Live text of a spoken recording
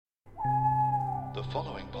The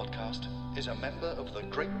following podcast is a member of the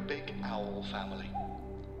Great Big Owl family.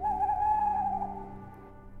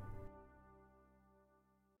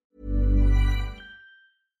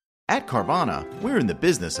 At Carvana, we're in the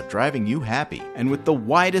business of driving you happy. And with the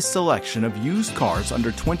widest selection of used cars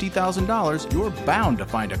under $20,000, you're bound to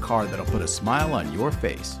find a car that'll put a smile on your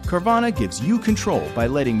face. Carvana gives you control by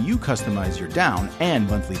letting you customize your down and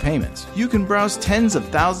monthly payments. You can browse tens of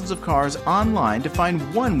thousands of cars online to find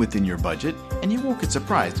one within your budget, and you won't get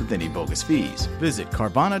surprised with any bogus fees. Visit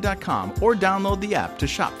Carvana.com or download the app to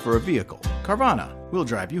shop for a vehicle. Carvana, we'll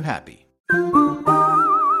drive you happy.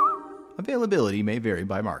 Availability may vary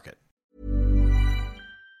by market.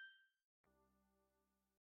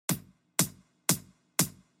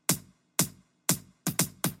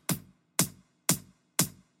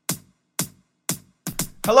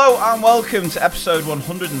 Hello and welcome to episode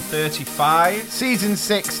 135 Season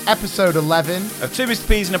 6, episode 11 of Two Mr.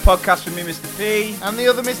 P's and a podcast with me, Mr. P. and the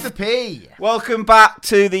other Mr. P. Welcome back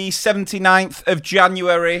to the 79th of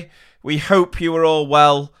January. We hope you are all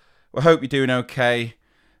well. We hope you're doing okay.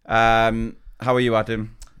 How are you,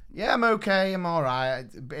 Adam? Yeah, I'm okay. I'm all right.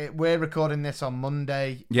 We're recording this on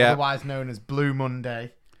Monday, Yeah. otherwise known as Blue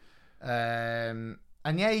Monday. And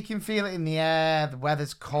yeah, you can feel it in the air. The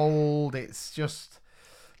weather's cold. It's just,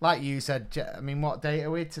 like you said, I mean, what date are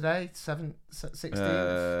we today? 16th?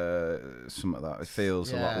 Something like that. It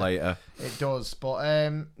feels a lot Yeah. later. It does. But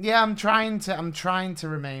yeah, I'm trying to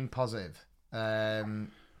remain positive.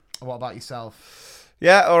 What about yourself?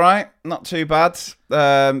 Yeah, all right. Not too bad.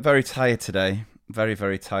 Very tired today. Very,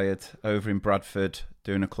 very tired. Over in Bradford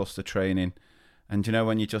doing a cluster training. And you know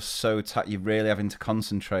when you're just so tired, you're really having to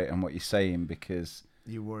concentrate on what you're saying because...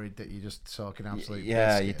 You're worried that you're just talking absolute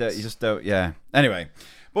Yeah, biscuits. you just don't, yeah. Anyway,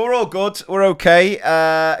 but we're all good. We're okay.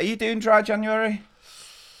 Are you doing dry January?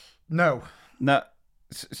 No. No.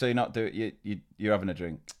 So you're not doing, you're having a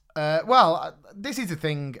drink? Well, this is the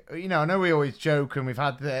thing. You know, I know we always joke, and we've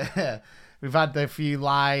had the few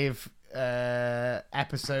live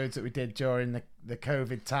episodes that we did during the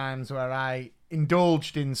COVID times where I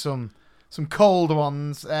indulged in some cold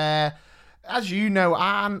ones. As you know,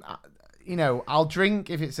 I'll drink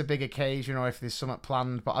if it's a big occasion or if there's something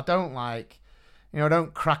planned, but I don't I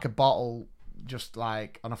don't crack a bottle just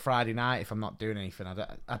like on a Friday night if I'm not doing anything.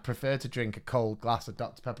 I prefer to drink a cold glass of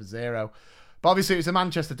Dr. Pepper Zero. But obviously it was a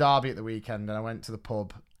Manchester derby at the weekend and I went to the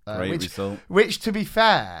pub. Great result. Which, to be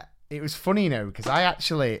fair, it was funny, because I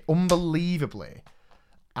actually, unbelievably,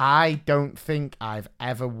 I don't think I've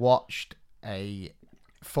ever watched a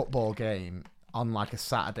football game on like a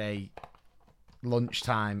Saturday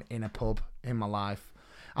lunchtime in a pub in my life.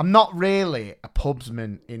 I'm not really a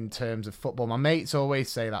pubsman in terms of football. My mates always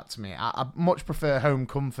say that to me. I much prefer home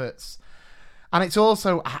comforts. And it's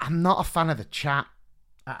also, I'm not a fan of the chat.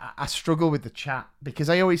 I struggle with the chat because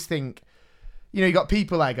I always think, you got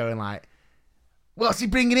people there going like, what's he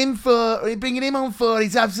bringing him for? What are you bringing him on for?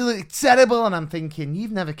 He's absolutely terrible. And I'm thinking,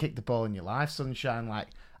 you've never kicked the ball in your life, sunshine. Like,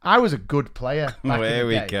 I was a good player back in Here the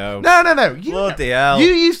we day. go. No. Bloody hell. You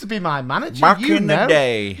used to be my manager. Back in the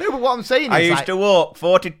day. No, but what I'm saying is... I used to walk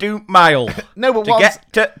 42 miles No, but to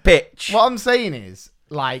get to pitch. What I'm saying is,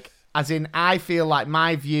 like, as in, I feel like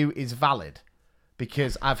my view is valid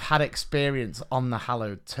because I've had experience on the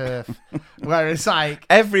hallowed turf. Whereas, like...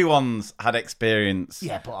 Everyone's had experience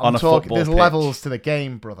Yeah, but on I'm a talking... football There's pitch. levels to the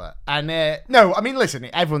game, brother. And, no, I mean, listen,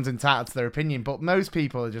 everyone's entitled to their opinion, but most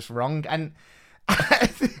people are just wrong. And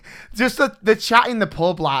just the chat in the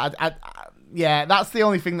pub, like, yeah, that's the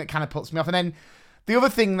only thing that kind of puts me off. And then the other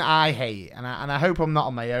thing that I hate, and I hope I'm not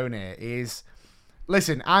on my own here, is,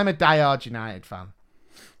 listen, I'm a diehard United fan.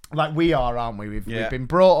 Like we are, aren't we? We've been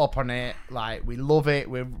brought up on it. Like we love it.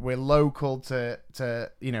 We're local to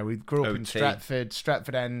we grew up in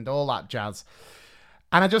Stretford End, all that jazz.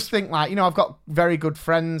 And I just think like, I've got very good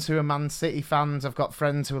friends who are Man City fans. I've got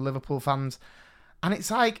friends who are Liverpool fans. And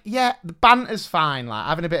it's like, yeah, the banter's fine. Like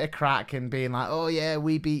having a bit of crack and being like, oh yeah,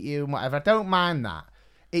 we beat you and whatever. I don't mind that.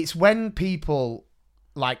 It's when people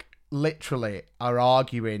like literally are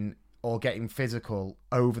arguing or getting physical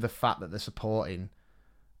over the fact that they're supporting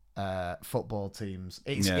football teams.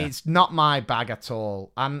 It's not my bag at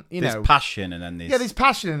all. And there's passion and then there's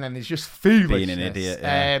passion and then there's just foolishness. Being an idiot.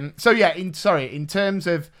 Yeah. In terms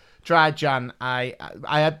of dry Jan, I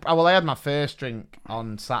had my first drink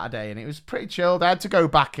on Saturday and it was pretty chilled. I had to go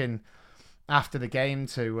back in after the game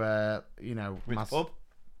to Which pub?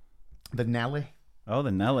 The Nelly. Oh,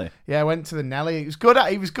 the Nelly. Yeah, I went to the Nelly. It was good.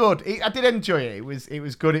 I did enjoy it. It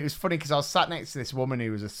was good. It was funny because I was sat next to this woman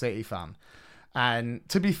who was a City fan. And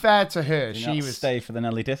to be fair to her, Did you not stay for the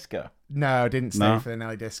Nelly disco. No, I didn't stay No? for the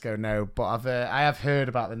Nelly Disco. No, but I have heard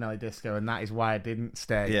about the Nelly Disco, and that is why I didn't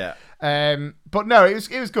stay. Yeah. But no, it was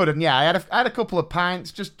good, and yeah, I had a couple of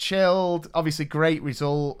pints, just chilled. Obviously, great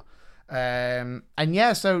result. And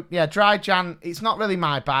yeah, so yeah, dry Jan. It's not really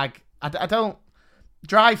my bag. I don't.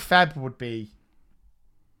 Dry Feb would be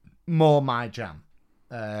more my jam.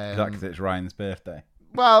 Is that because it's Ryan's birthday?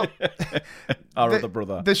 Well, Our other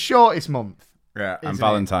brother. the shortest month. Yeah, and isn't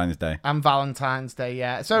Valentine's Day. And Valentine's Day,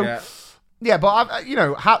 yeah. So, yeah, but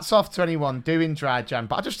hats off to anyone doing dry Jan.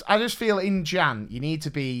 But I just feel in Jan, you need to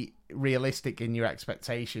be realistic in your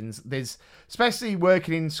expectations. There's, especially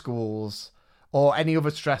working in schools or any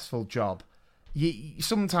other stressful job,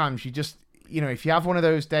 sometimes you just, if you have one of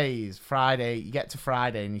those days, Friday, you get to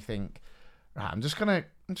Friday and you think, right, I'm just gonna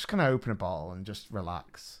open a bottle and just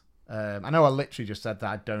relax. I know I literally just said that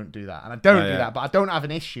I don't do that, and I don't do that, but I don't have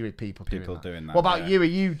an issue with people doing that. What about you? Are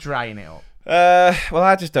you drying it up? Well,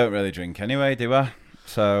 I just don't really drink anyway, do I?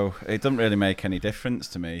 So it doesn't really make any difference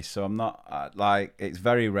to me. So I'm not it's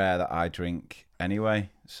very rare that I drink anyway.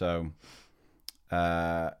 So,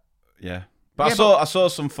 yeah. But I saw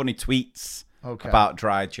some funny tweets about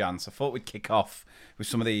dry Jan. So I thought we'd kick off with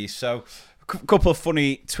some of these. So a couple of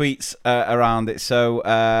funny tweets around it. So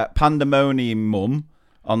Pandemonium Mum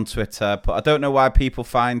on Twitter, but I don't know why people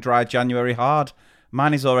find dry January hard.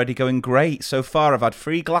 Mine is already going great. So far, I've had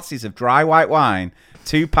 3 glasses of dry white wine,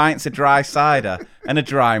 2 pints of dry cider, and a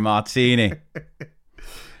dry martini.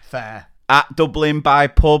 Fair. At Dublin by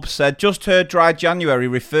Pub said, just heard dry January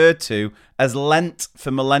referred to as Lent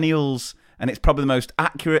for millennials, and it's probably the most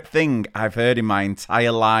accurate thing I've heard in my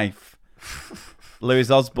entire life.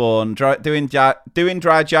 Lewis Osborne, doing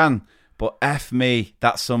dry Jan, but F me,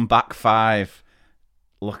 that's some back 5.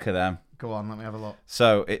 Look at them. Go on, let me have a look.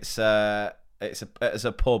 So it's a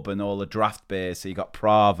pub and all the draft beers. So you got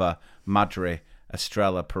Prava, Madri,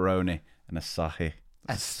 Estrella, Peroni, and Asahi.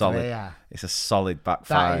 It's a solid back 5.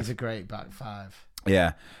 That is a great back 5.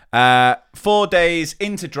 Yeah. 4 days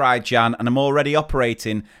into dry Jan, and I'm already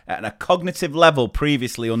operating at a cognitive level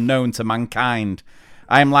previously unknown to mankind.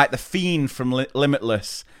 I am like the fiend from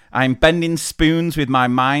Limitless. I'm bending spoons with my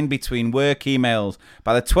mind between work emails.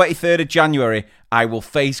 By the 23rd of January, I will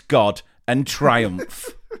face God and triumph.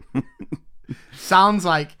 Sounds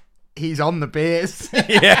like he's on the beers.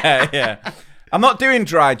 Yeah. I'm not doing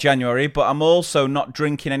dry January, but I'm also not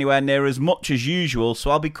drinking anywhere near as much as usual,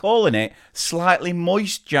 so I'll be calling it slightly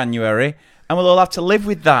moist January, and we'll all have to live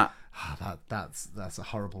with that. That's a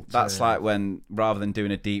horrible term. That's like when, rather than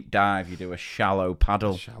doing a deep dive, you do a shallow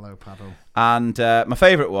paddle. And my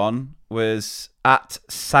favourite one was at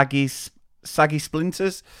Saggy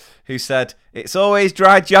Splinters, who said, it's always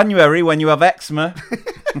dry January when you have eczema.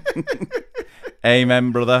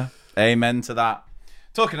 Amen, brother. Amen to that.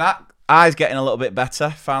 Talking of that, eye's getting a little bit better.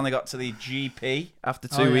 Finally got to the GP after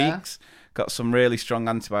 2 weeks. Got some really strong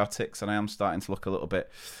antibiotics, and I am starting to look a little bit.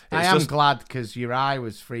 I am glad, because your eye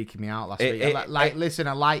was freaking me out last week. Listen,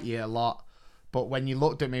 I like you a lot, but when you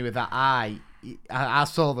looked at me with that eye, I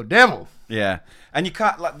saw the devil. Yeah, and you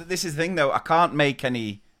can't. This is the thing, though. I can't make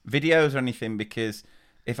any videos or anything, because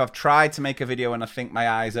if I've tried to make a video and I think my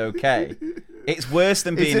eye's okay, it's worse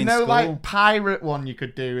than being in school. Is there no pirate one you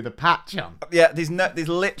could do with a patch on? Yeah, there's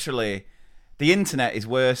literally. The internet is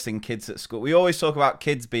worse than kids at school. We always talk about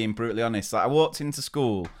kids being brutally honest. Like, I walked into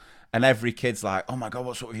school and every kid's like, oh my God,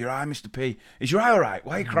 what's up with your eye, Mr. P? Is your eye all right?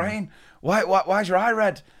 Why are you crying? Why's your eye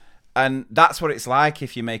red? And that's what it's like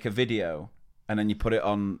if you make a video and then you put it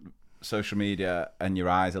on social media and your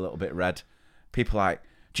eye's a little bit red. People are like,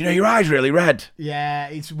 do you know your eye's really red? Yeah,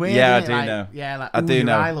 it's weird. Yeah, I do know. Yeah, I do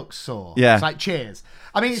know. Your eye looks sore. Yeah. It's like, cheers.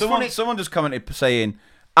 I mean, it's funny. Someone just commented saying,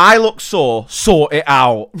 I look sore, sort it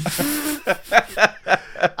out.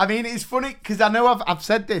 I mean, it's funny because I know I've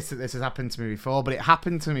said that this has happened to me before, but it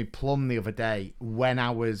happened to me plumb the other day when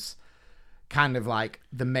I was kind of like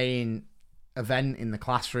the main event in the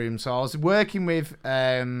classroom. So I was working with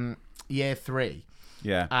year 3.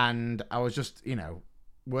 Yeah. And I was just,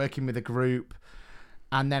 working with a group.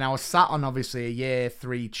 And then I was sat on obviously a year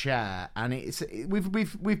 3 chair, and we've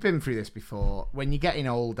been through this before. When you're getting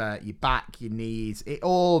older, your back, your knees, it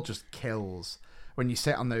all just kills when you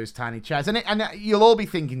sit on those tiny chairs. And you'll all be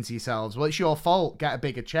thinking to yourselves, well, it's your fault. Get a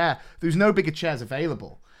bigger chair. There's no bigger chairs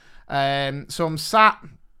available. So I'm sat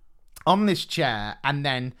on this chair, and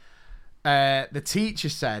then the teacher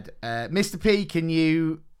said, "Mr. P, can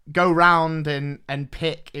you go round and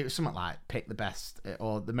pick," it was something like pick the best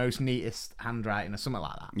or the most neatest handwriting or something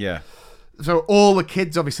like that. Yeah. So all the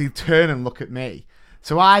kids obviously turn and look at me.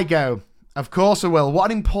 So I go, of course I will.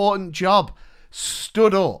 What an important job.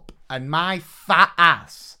 Stood up, and my fat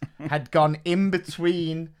ass had gone in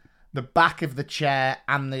between the back of the chair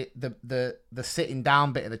and the sitting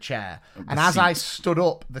down bit of the chair. And as I stood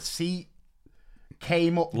up, the seat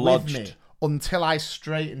came up Lodged. with me until I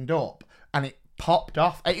straightened up, and it popped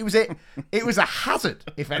off. It was a hazard,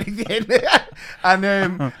 if anything. and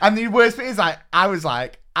the worst bit is I was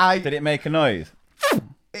like, Did it make a noise?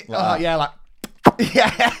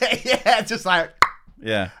 Yeah, just like,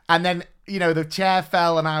 yeah. And then, the chair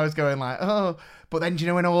fell and I was going like, oh, but then do you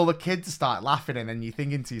know when all the kids start laughing and then you're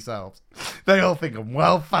thinking to yourselves, they all think I'm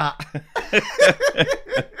well fat.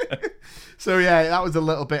 So yeah, that was a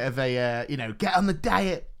little bit of a, get on the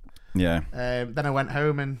diet. Yeah. Then I went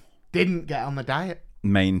home and didn't get on the diet.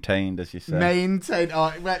 Maintained, as you say. Maintained.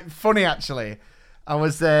 Oh, funny actually.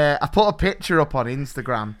 I put a picture up on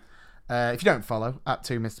Instagram. If you don't follow, at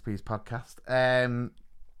 2 Mr. P's podcast. And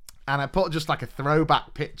I put just like a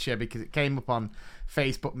throwback picture because it came up on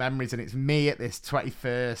Facebook Memories, and it's me at this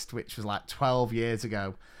 21st, which was like 12 years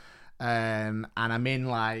ago. And I'm in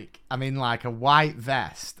like a white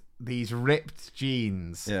vest, these ripped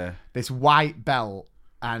jeans, this white belt,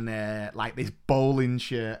 and like this bowling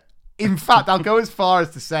shirt. In fact, I'll go as far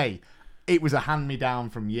as to say it was a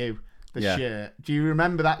hand-me-down from you, the shirt. Do you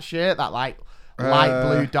remember that shirt? That like light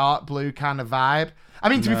blue, dark blue kind of vibe? I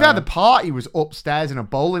mean, to be fair, the party was upstairs in a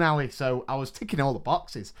bowling alley, so I was ticking all the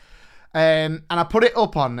boxes. And I put it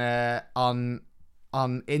up on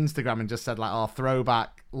Instagram and just said like, oh,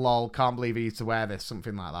 throwback, lol, can't believe I used to wear this,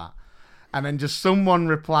 something like that. And then just someone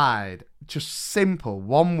replied, just simple,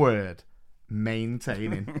 one word,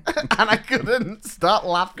 maintaining. And I couldn't stop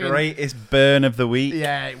laughing. Greatest burn of the week.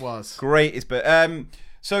 Yeah, it was. Greatest burn.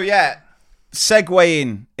 So yeah,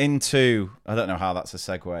 segueing into, I don't know how that's a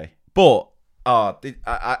segue, but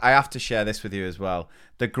I have to share this with you as well.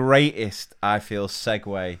 The greatest, I feel,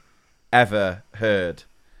 segue ever heard.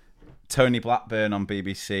 Tony Blackburn on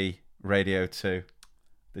BBC Radio 2.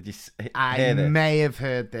 Did you hear this? I may have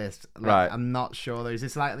heard this. Right. I'm not sure though. Is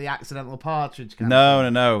this like the accidental partridge kind No, of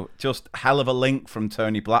thing? No. Just hell of a link from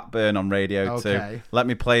Tony Blackburn on Radio 2. Let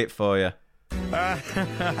me play it for you.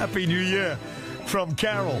 Happy New Year from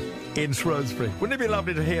Carol in Shrewsbury. Wouldn't it be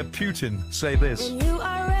lovely to hear Putin say this? When you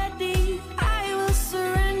are ready, I will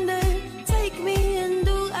surrender. Take me and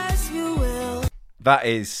do as you will. That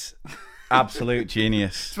is absolute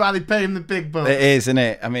genius. That's why they pay him the big bucks. It is, isn't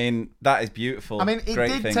it? I mean, that is beautiful. I mean, it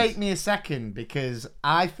Great did things. take me a second because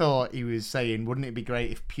I thought he was saying, wouldn't it be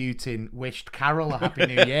great if Putin wished Carol a Happy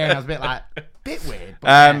New Year? And I was a bit like, bit weird.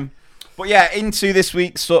 But yeah, into this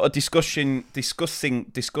week's sort of discussion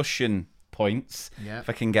points. Yeah. If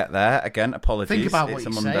I can get there. Again, apologies. Think about what it's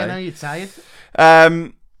you a say. Monday. I know you're tired.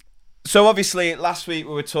 So obviously, last week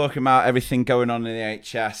we were talking about everything going on in the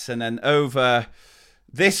NHS, and then over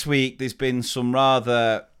this week there's been some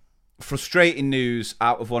rather frustrating news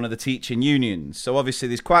out of one of the teaching unions. So obviously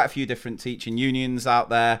there's quite a few different teaching unions out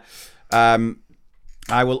there. I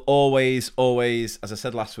will always, as I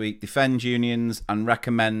said last week, defend unions and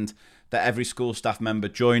recommend that every school staff member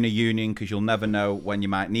join a union because you'll never know when you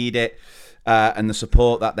might need it, and the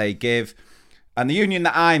support that they give. And the union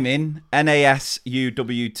that I'm in,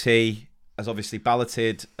 NASUWT, has obviously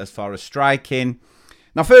balloted as far as striking.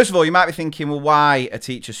 Now, first of all, you might be thinking, well, why are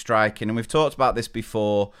teachers striking? And we've talked about this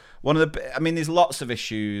before. There's lots of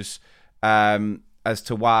issues as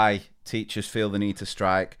to why teachers feel the need to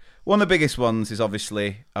strike. One of the biggest ones is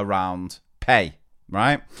obviously around pay,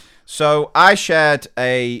 right? So I shared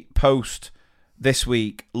a post this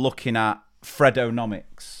week looking at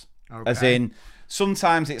Freddo-nomics, as in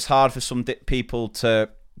sometimes it's hard for some people to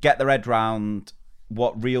get their head round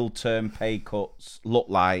what real-term pay cuts look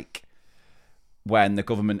like when the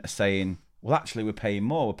government are saying, well, actually, we're paying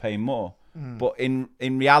more. But in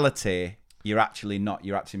reality, you're actually not.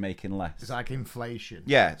 You're actually making less. It's like inflation.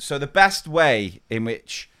 Yeah. So the best way in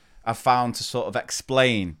which I've found to sort of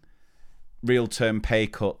explain real-term pay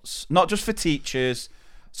cuts, not just for teachers,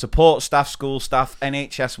 support staff, school staff,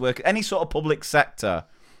 NHS workers, any sort of public sector,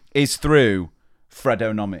 is through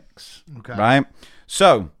Freddo-nomics. Okay. Right?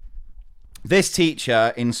 So this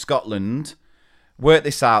teacher in Scotland worked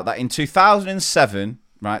this out, that in 2007,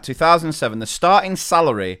 the starting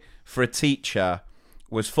salary for a teacher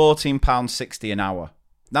was £14.60 an hour.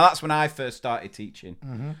 Now, that's when I first started teaching.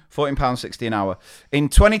 £14.60 an hour. In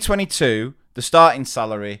 2022, the starting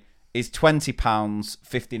salary is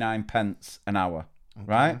 £20.59 an hour,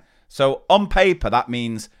 right? So on paper, that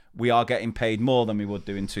means we are getting paid more than we would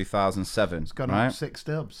do in 2007. It's gone up 6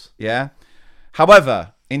 stubs. Yeah.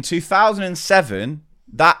 However, in 2007,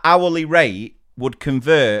 that hourly rate would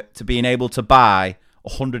convert to being able to buy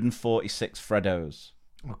 146 Freddos.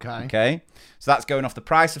 Okay. So that's going off the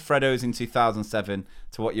price of Freddos in 2007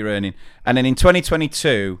 to what you're earning. And then in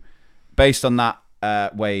 2022, based on that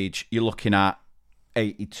wage, you're looking at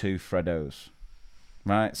 82 Freddos,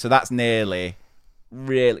 right? So that's nearly,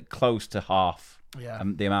 really close to half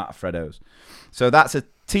the amount of Freddos. So that's a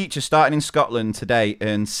teacher starting in Scotland today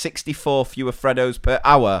earns 64 fewer Freddos per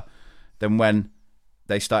hour than when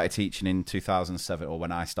they started teaching in 2007, or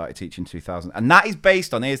when I started teaching in 2000. And that is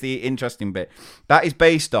based on, here's the interesting bit, that is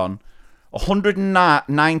based on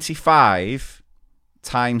 195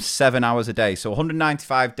 times 7 hours a day. So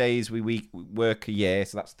 195 days we work a year,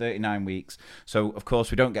 so that's 39 weeks. So, of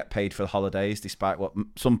course, we don't get paid for the holidays, despite what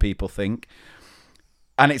some people think.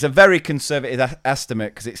 And it's a very conservative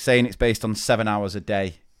estimate because it's saying it's based on 7 hours a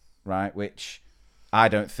day, right? Which I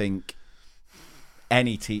don't think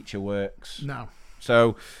any teacher works. No.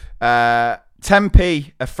 So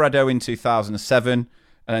 10p a Freddo in 2007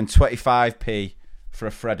 and then 25p for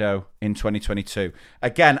a Freddo in 2022.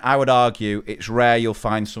 Again, I would argue it's rare you'll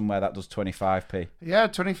find somewhere that does 25p. Yeah,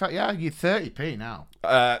 25. Yeah, you're 30p now.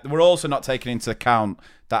 We're also not taking into account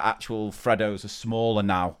that actual Freddos are smaller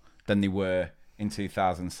now than they were in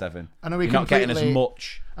 2007. And are we You're not getting as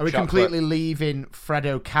much. Are we chocolate. completely leaving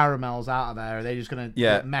Freddo caramels out of there? Are they just going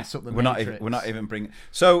to mess up the matrix? We're not even bringing.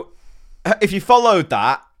 So, if you followed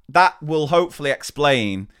that, that will hopefully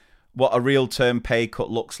explain what a real term pay cut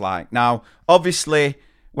looks like. Now, obviously,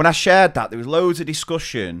 when I shared that, there was loads of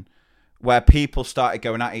discussion where people started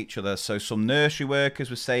going at each other. So some nursery workers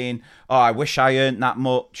were saying, "Oh, I wish I earned that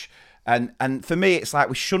much," and for me, it's like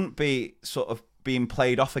we shouldn't be sort of being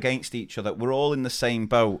played off against each other. We're all in the same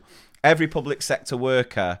boat. Every public sector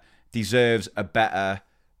worker deserves a better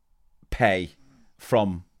pay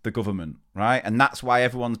from the government, right? And that's why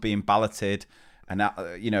everyone's being balloted and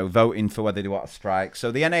voting for whether they want to strike.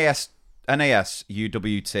 So the NAS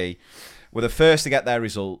UWT were the first to get their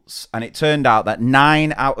results, and it turned out that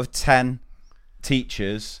 9 out of 10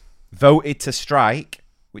 teachers voted to strike,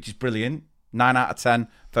 which is brilliant. 9 out of 10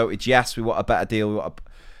 voted yes, we want a better deal.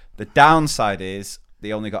 The downside is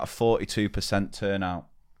they only got a 42% turnout,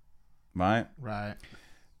 right? Right.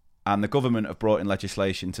 And the government have brought in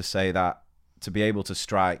legislation to say that to be able to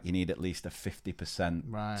strike, you need at least a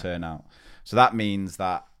 50% turnout. So that means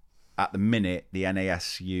that at the minute, the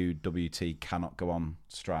NASUWT cannot go on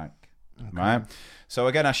strike, right? So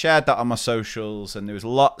again, I shared that on my socials, and there was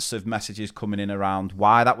lots of messages coming in around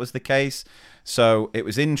why that was the case. So it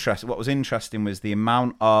was interesting. What was interesting was the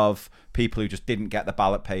amount of people who just didn't get the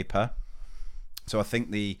ballot paper. So I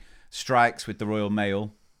think the strikes with the Royal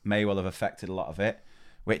Mail may well have affected a lot of it,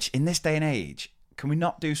 which in this day and age, can we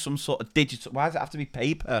not do some sort of digital? Why does it have to be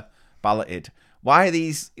paper balloted? Why are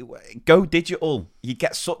these? Go digital. You'd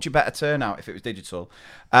get such a better turnout if it was digital.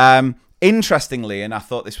 Interestingly, and I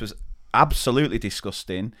thought this was absolutely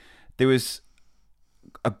disgusting, there was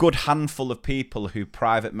a good handful of people who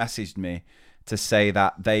private messaged me to say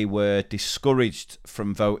that they were discouraged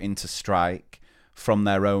from voting to strike from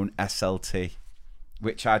their own SLT,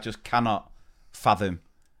 which I just cannot fathom,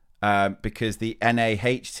 because the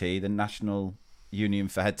NAHT, the National Union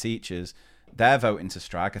for Head Teachers, they're voting to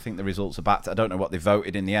strike. I think the results are back. I don't know what they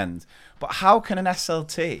voted in the end. But how can an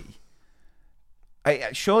SLT...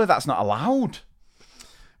 surely that's not allowed.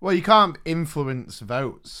 Well, you can't influence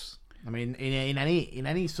votes. I mean, in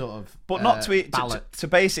any sort of but not ballot. to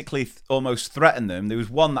basically almost threaten them. There was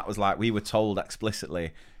one that was like, we were told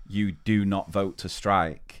explicitly, you do not vote to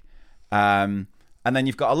strike. And then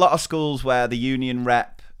you've got a lot of schools where the union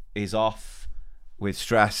rep is off with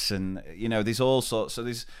stress, and there's all sorts. So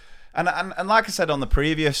there's and like I said on the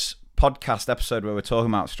previous podcast episode where we're talking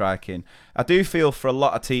about striking, I do feel for a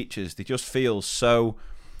lot of teachers, they just feel so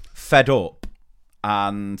fed up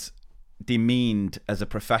and demeaned as a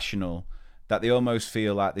professional that they almost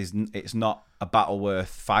feel like it's not a battle worth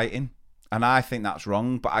fighting. And I think that's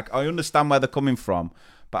wrong, but I understand where they're coming from,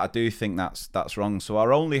 but I do think that's wrong. So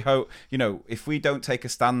our only hope, if we don't take a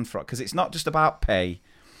stand for it, because it's not just about pay,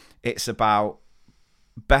 it's about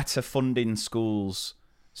better funding schools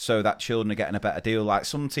so that children are getting a better deal. Like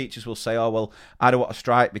some teachers will say, oh, well, I don't want to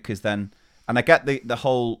strike because then, and I get the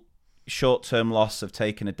whole short-term loss of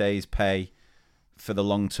taking a day's pay for the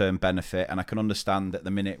long-term benefit, and I can understand at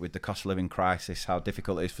the minute with the cost of living crisis how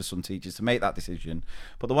difficult it is for some teachers to make that decision.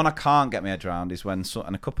 But the one I can't get my head around is when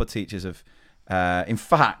and a couple of teachers have, in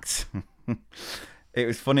fact, it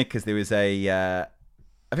was funny because there was a. Have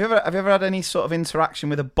you ever had any sort of interaction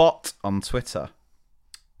with a bot on Twitter?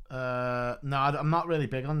 No, I'm not really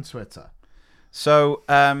big on Twitter. So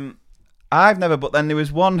I've never, but then there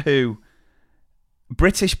was one who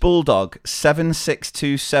British Bulldog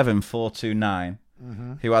 7627429.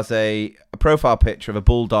 Who has a profile picture of a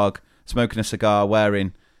bulldog smoking a cigar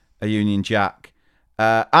wearing a Union Jack.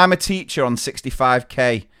 I'm a teacher on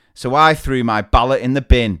 65k so I threw my ballot in the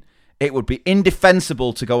bin. It would be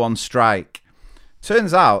indefensible to go on strike.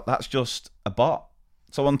 Turns out that's just a bot.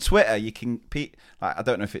 So on Twitter, you can, I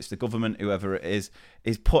don't know if it's the government, whoever it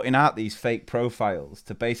is putting out these fake profiles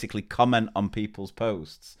to basically comment on people's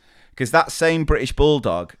posts. Because that same British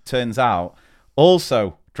Bulldog, turns out,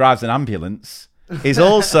 also drives an ambulance, is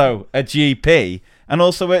also a GP, and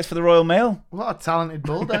also works for the Royal Mail. What a talented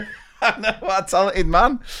bulldog. I know, what a talented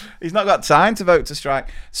man. He's not got time to vote to strike.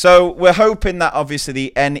 So we're hoping that obviously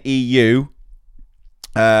the NEU,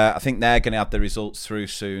 I think they're going to have the results through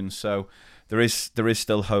soon. So there is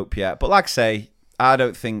still hope yet. But like I say, I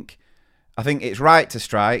think it's right to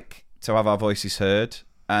strike, to have our voices heard,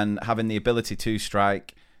 and having the ability to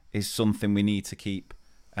strike is something we need to keep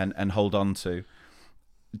and hold on to.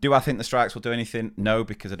 Do I think the strikes will do anything? No,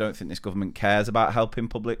 because I don't think this government cares about helping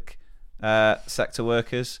public sector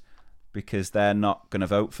workers, because they're not going to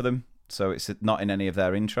vote for them. So it's not in any of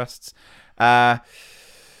their interests. And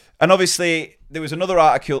obviously, there was another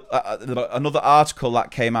article that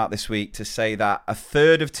came out this week to say that a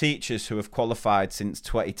third of teachers who have qualified since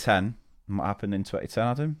 2010. What happened in 2010,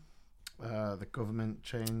 Adam? The government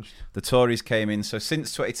changed. The Tories came in. So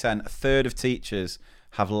since 2010, a third of teachers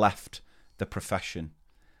have left the profession,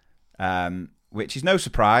 which is no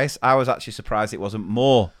surprise. I was actually surprised it wasn't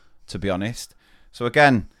more, to be honest. So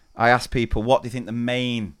again, I asked people, what do you think the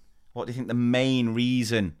main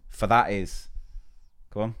reason for that is?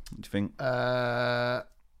 Go on, what do you think?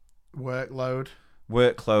 Workload.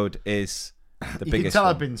 Workload is the biggest. You can tell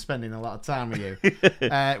one. I've been spending a lot of time with you.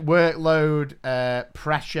 Workload,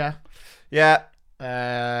 pressure. Yeah.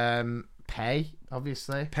 Pay,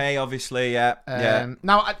 obviously. Yeah.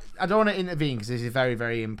 Now, I don't want to intervene because this is very,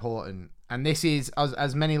 very important. And this is,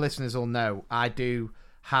 as many listeners will know, I do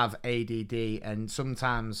have ADD. And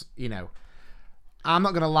sometimes, I'm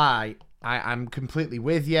not going to lie, I'm completely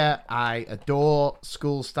with you. I adore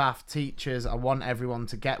school staff, teachers. I want everyone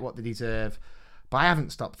to get what they deserve. But I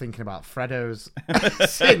haven't stopped thinking about Freddos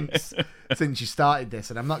since you started this,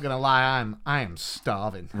 and I'm not going to lie, I am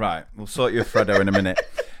starving. Right, we'll sort you a Freddo in a minute.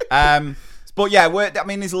 But yeah,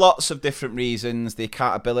 there's lots of different reasons. The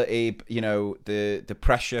accountability, the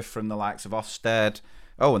pressure from the likes of Ofsted.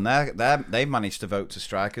 Oh, and they've managed to vote to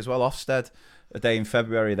strike as well. Ofsted, a day in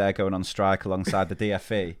February, they're going on strike alongside the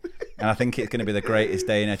DFE, and I think it's going to be the greatest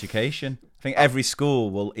day in education. I think every school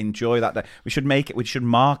will enjoy that day. We should make it. We should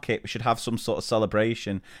mark it. We should have some sort of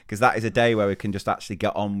celebration, because that is a day where we can just actually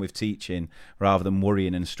get on with teaching rather than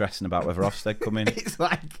worrying and stressing about whether Ofsted come in. It's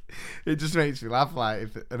like, it just makes me laugh. Like,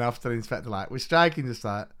 if an Ofsted inspector, like, we're striking, just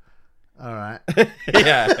like, all right.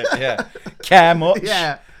 yeah. Care much?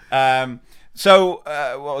 Yeah. So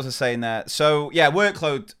what was I saying there? So yeah,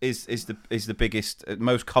 workload is the biggest,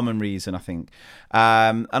 most common reason, I think,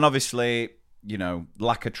 and obviously,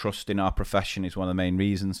 lack of trust in our profession is one of the main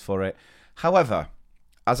reasons for it. However,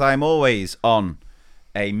 as I'm always on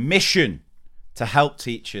a mission to help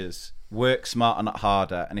teachers work smarter, not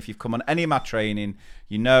harder, and if you've come on any of my training,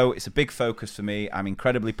 it's a big focus for me. I'm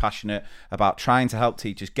incredibly passionate about trying to help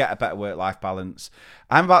teachers get a better work-life balance.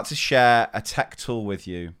 I'm about to share a tech tool with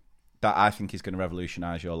you that I think is going to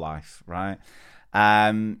revolutionize your life, right?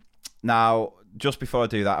 Now, just before I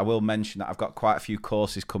do that, I will mention that I've got quite a few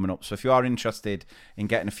courses coming up. So if you are interested in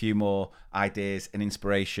getting a few more ideas and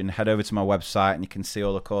inspiration, head over to my website and you can see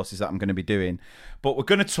all the courses that I'm going to be doing. But we're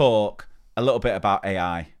going to talk a little bit about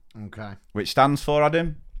AI. Okay. Which stands for,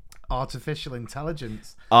 Adam? Artificial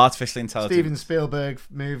intelligence. Artificial intelligence. Steven Spielberg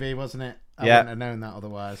movie, wasn't it? I Yeah. wouldn't have known that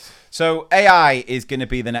otherwise. So AI is going to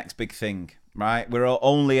be the next big thing, right? We're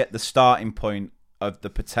only at the starting point of the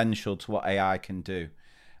potential to what AI can do.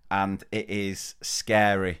 And it is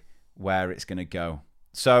scary where it's going to go.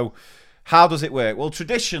 So how does it work? Well,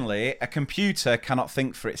 traditionally, a computer cannot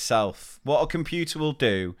think for itself. What a computer will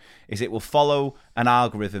do is it will follow an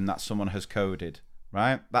algorithm that someone has coded,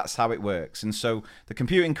 right? That's how it works. And so the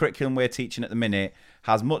computing curriculum we're teaching at the minute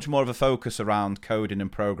has much more of a focus around coding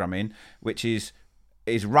and programming, which is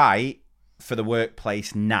right for the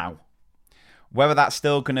workplace now. Whether that's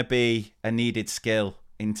still going to be a needed skill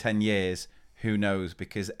in 10 years, who knows?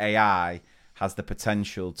 Because AI has the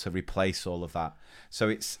potential to replace all of that.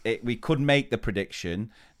 So we could make the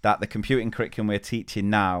prediction that the computing curriculum we're teaching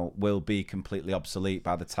now will be completely obsolete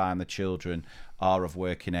by the time the children are of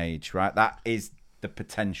working age, right? That is the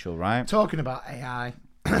potential, right? Talking about AI,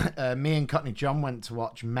 me and Cockney John went to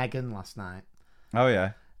watch Megan last night. Oh,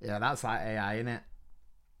 yeah. Yeah, that's like AI, isn't it?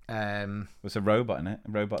 It's a robot, in it?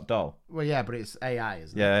 A robot doll? Well, yeah, but it's AI,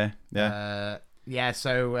 isn't it? Yeah. Yeah,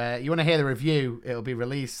 so you want to hear the review, it'll be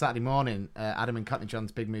released Saturday morning, Adam and Cockney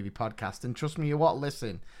John's Big Movie Podcast. And trust me, you won't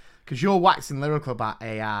listen, because you're waxing lyrical about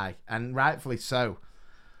AI, and rightfully so.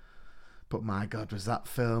 But my God, was that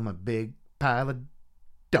film a big pile of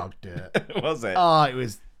dog dirt? Was it? Oh, it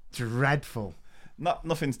was dreadful.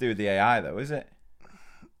 Nothing to do with the AI though, is it?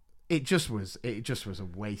 It just was a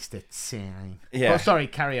waste of time. Yeah. But sorry,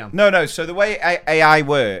 carry on. No. So the way AI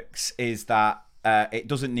works is that it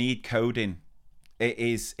doesn't need coding. It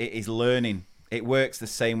is learning. It works the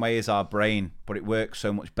same way as our brain, but it works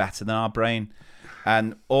so much better than our brain.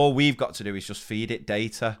 And all we've got to do is just feed it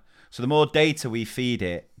data. So the more data we feed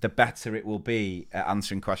it, the better it will be at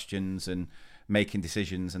answering questions and making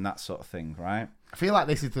decisions and that sort of thing, right? I feel like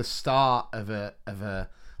this is the start of a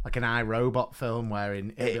like an iRobot film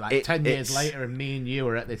wherein it'll be like 10 years later and me and you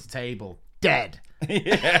are at this table dead.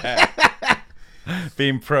 Yeah.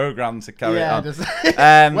 Being programmed to carry on.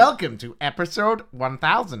 Welcome to episode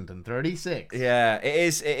 1036. Yeah,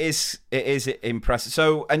 it is impressive.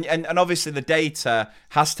 So and obviously the data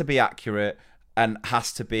has to be accurate and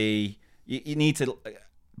has to be you need to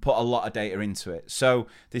put a lot of data into it. So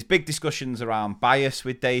there's big discussions around bias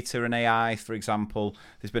with data and AI, for example.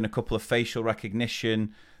 There's been a couple of facial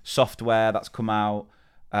recognition software that's come out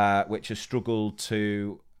which has struggled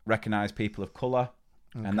to recognize people of color.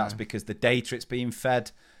 Okay. And that's because the data it's being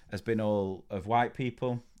fed has been all of white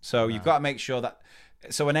people. So you've got to make sure that...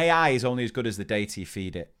 So an AI is only as good as the data you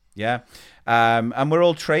feed it. Yeah. And we're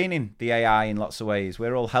all training the AI in lots of ways.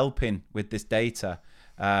 We're all helping with this data.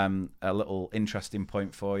 A little interesting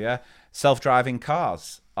point for you. Self-driving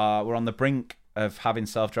cars. We're on the brink of having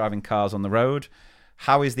self-driving cars on the road.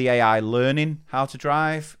 How is the AI learning how to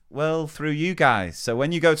drive? Well, through you guys. So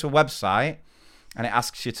when you go to a website and it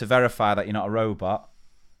asks you to verify that you're not a robot,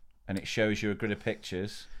 and it shows you a grid of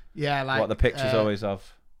pictures. Yeah, like what the picture's always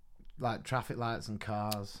of. Like traffic lights and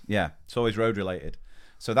cars. Yeah, it's always road related.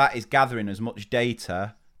 So that is gathering as much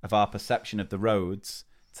data of our perception of the roads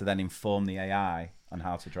to then inform the AI on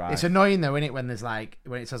how to drive. It's annoying though, isn't it, when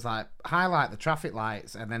it says like highlight the traffic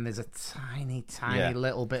lights and then there's a tiny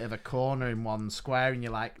little bit of a corner in one square and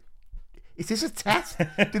you're like, is this a test?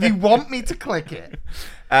 Do they want me to click it?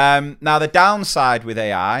 Now the downside with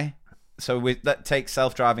AI, so that takes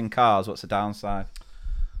self-driving cars, what's the downside?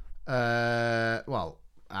 Well,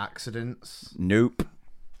 accidents. Nope.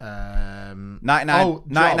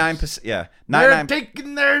 99%. Yeah. They're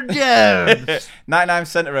taking their jobs.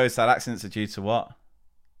 99% of roadside accidents are due to what?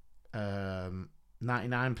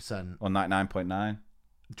 99%. Or 99.9.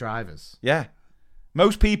 Drivers. Yeah.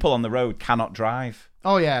 Most people on the road cannot drive.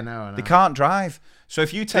 Oh yeah, no. They can't drive. So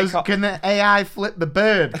if you take can the AI flip the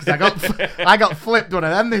bird? Because I got flipped one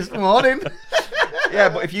of them this morning. Yeah,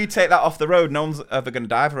 but if you take that off the road, no one's ever going to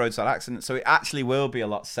die of a roadside accident. So it actually will be a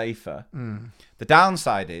lot safer. The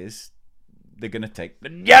downside is they're going to take the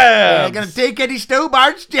jobs. They're going to take Eddie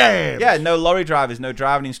Stobart's jobs. Yeah, no lorry drivers, no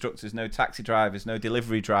driving instructors, no taxi drivers, no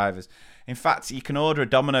delivery drivers. In fact, you can order a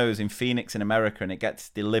Domino's in Phoenix in America and it gets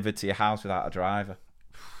delivered to your house without a driver.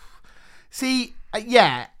 See,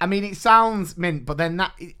 yeah, I mean, it sounds mint, but then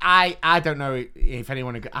I don't know if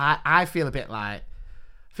anyone... I feel a bit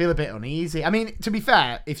uneasy. I mean, to be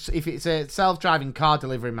fair, if it's a self-driving car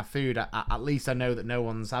delivering my food, at least I know that no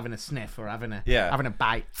one's having a sniff or having a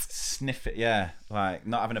bite. Sniff it, yeah. Like,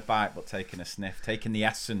 not having a bite, but taking a sniff, taking the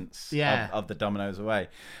essence of the Domino's away.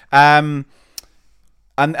 And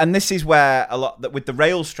this is where a lot... With the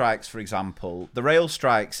rail strikes, for example, the rail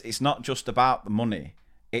strikes, it's not just about the money.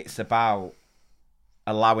 It's about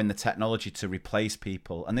allowing the technology to replace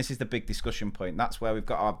people. And this is the big discussion point. That's where we've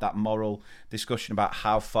got to have that moral discussion about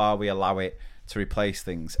how far we allow it to replace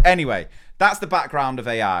things. Anyway, that's the background of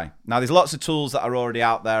AI. Now, there's lots of tools that are already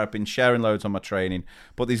out there. I've been sharing loads on my training.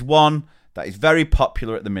 But there's one that is very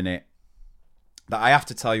popular at the minute that I have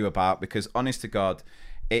to tell you about because, honest to God,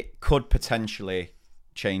 it could potentially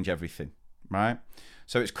change everything, right?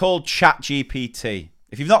 So it's called ChatGPT.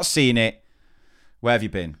 If you've not seen it, where have you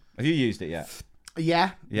been? Have you used it yet?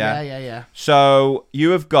 Yeah. So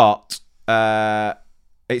you have got,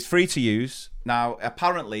 it's free to use. Now,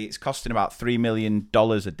 apparently it's costing about $3 million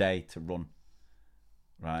a day to run.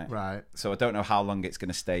 Right. So I don't know how long it's going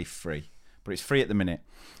to stay free, but it's free at the minute.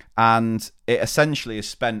 And it essentially has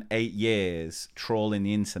spent 8 years trawling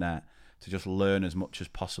the internet to just learn as much as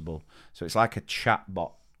possible. So it's like a chat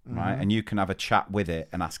bot, right? And you can have a chat with it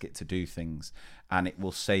and ask it to do things. And it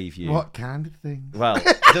will save you. What kind of things? Well,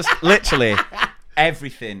 just literally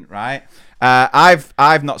everything, right?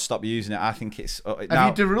 I've not stopped using it. I think it's... Have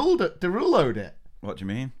you deruloed it? What do you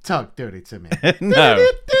mean? Tug, do it to me. No.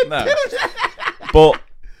 But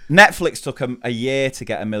Netflix took a year to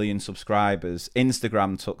get 1 million subscribers.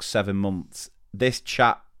 Instagram took 7 months. This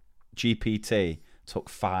chat GPT took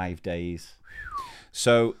 5 days.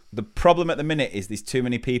 So the problem at the minute is there's too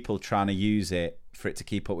many people trying to use it for it to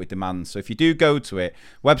keep up with demand. So if you do go to it,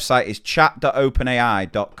 website is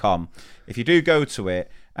chat.openai.com. If you do go to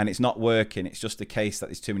it and it's not working, it's just a case that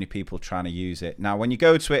there's too many people trying to use it. Now, when you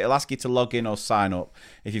go to it, it'll ask you to log in or sign up.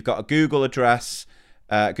 If you've got a Google address,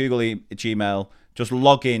 Gmail, just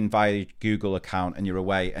log in via your Google account and you're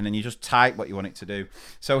away. And then you just type what you want it to do.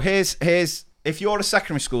 So here's if you're a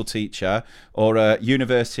secondary school teacher or a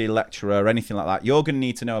university lecturer or anything like that, you're going to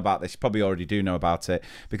need to know about this. You probably already do know about it,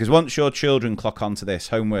 because once your children clock onto this,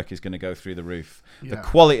 homework is going to go through the roof. Yeah. The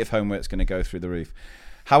quality of homework is going to go through the roof.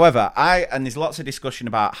 However, and there's lots of discussion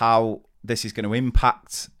about how this is going to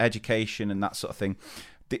impact education and that sort of thing.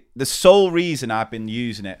 The sole reason I've been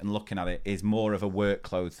using it and looking at it is more of a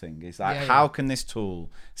workload thing. Is like, how can this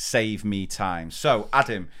tool save me time? So,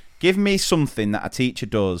 Adam, give me something that a teacher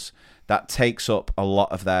does that takes up a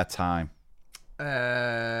lot of their time.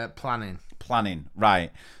 Planning,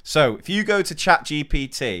 right. So if you go to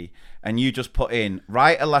ChatGPT and you just put in,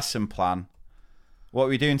 write a lesson plan. What are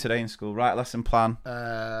we doing today in school? Write a lesson plan.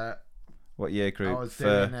 What year group? I was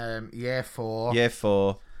doing year 4. Year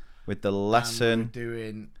 4 with the lesson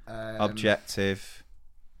doing objective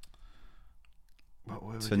what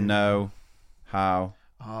were we to doing? know how.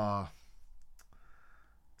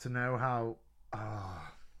 To know how.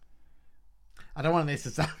 I don't want this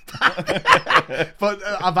to sound bad, but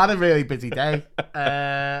I've had a really busy day.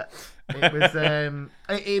 It was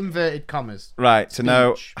inverted commas. Right, to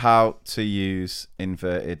know how to use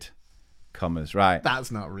inverted commas. Right.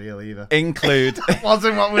 That's not real either. Include.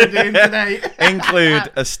 Wasn't what we're doing today.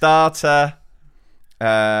 Include a starter,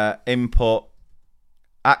 input,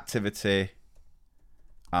 activity,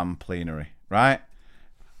 and plenary. Right?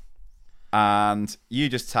 And you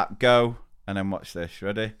just tap go and then watch this.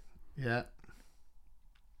 Ready? Yeah.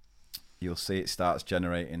 You'll see it starts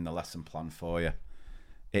generating the lesson plan for you.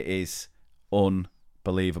 It is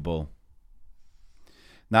unbelievable.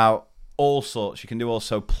 Now, all sorts. You can do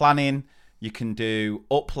also planning. You can do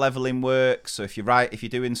up-leveling work. So if you're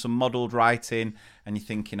doing some modelled writing and you're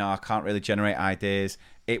thinking, I can't really generate ideas,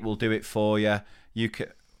 it will do it for you. You can.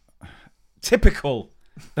 Typical.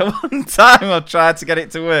 The one time I've tried to get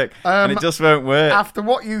it to work and it just won't work. After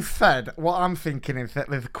what you've said, what I'm thinking is that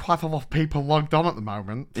there's quite a lot of people logged on at the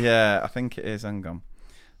moment. Yeah, I think it is. Hang on.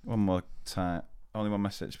 One more time. Only one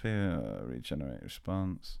message. Regenerate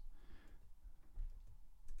response.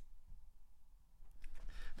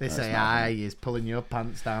 This AI is pulling your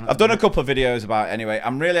pants down. I've done a couple of videos about it anyway.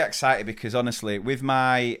 I'm really excited because honestly, with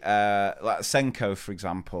my like Senko, for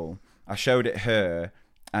example, I showed it her.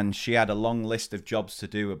 And she had a long list of jobs to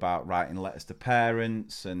do about writing letters to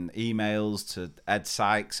parents and emails to ed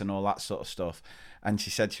psychs and all that sort of stuff. And she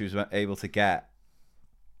said she was able to get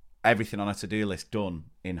everything on her to-do list done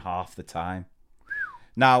in half the time.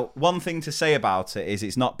 Now, one thing to say about it is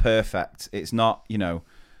it's not perfect. It's not,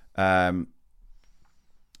 there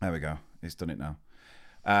we go. It's done it now.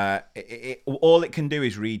 All it can do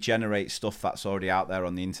is regenerate stuff that's already out there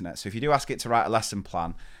on the internet. So if you do ask it to write a lesson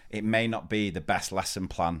plan, it may not be the best lesson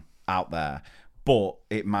plan out there, but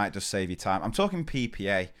it might just save you time. I'm talking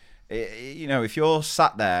PPA. If you're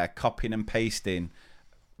sat there copying and pasting,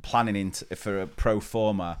 planning for a pro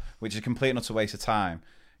forma, which is a complete and utter waste of time,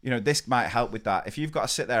 this might help with that. If you've got to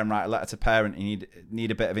sit there and write a letter to parent and you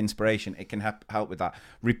need a bit of inspiration, it can help with that.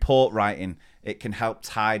 Report writing, it can help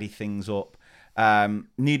tidy things up.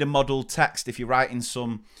 Need a model text. If you're writing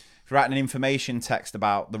an information text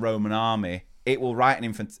about the Roman army, it will write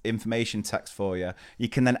an information text for you. You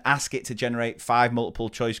can then ask it to generate 5 multiple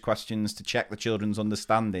choice questions to check the children's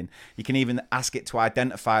understanding. You can even ask it to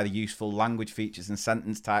identify the useful language features and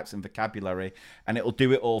sentence types and vocabulary, and it'll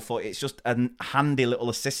do it all for you. It's just a handy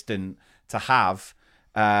little assistant to have.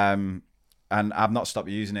 And I've not stopped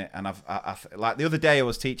using it. And I've like the other day I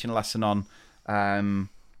was teaching a lesson on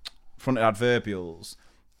fronted adverbials,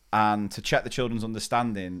 and to check the children's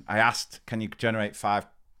understanding, I asked, can you generate 5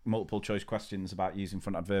 multiple choice questions about using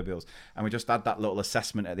front adverbials? And we just had that little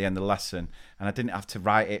assessment at the end of the lesson, and I didn't have to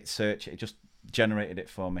write it, search it just generated it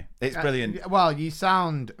for me. It's brilliant. Well, you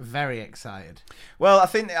sound very excited. Well, I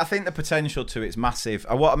think the potential to it's massive.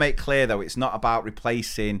 I want to make clear though, it's not about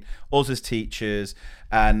replacing us as teachers,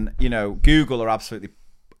 and Google are absolutely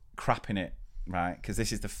crapping it, right? Because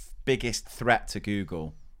this is the biggest threat to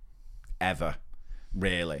Google ever,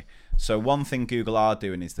 really. So one thing Google are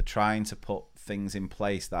doing is they're trying to put things in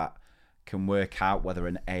place that can work out whether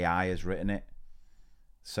an AI has written it.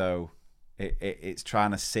 So it's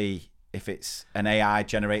trying to see if it's an AI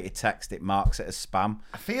generated text, it marks it as spam.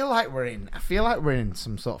 I feel like we're in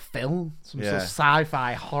some sort of film, some sort of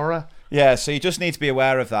sci-fi horror. Yeah, so you just need to be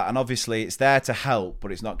aware of that. And obviously it's there to help,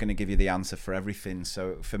 but it's not going to give you the answer for everything.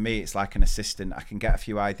 So for me, it's like an assistant. I can get a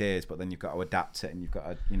few ideas, but then you've got to adapt it and you've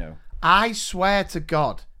got to, you know. I swear to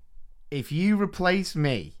God, if you replace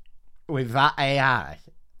me with that AI,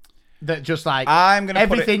 that just like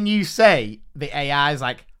everything you say, the AI is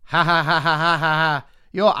like, ha ha ha ha ha ha ha.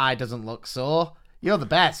 Your eye doesn't look sore. You're the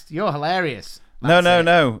best. You're hilarious.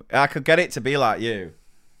 No. I could get it to be like you.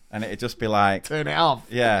 And it'd just be like... Turn it off.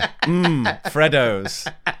 Yeah. Freddo's.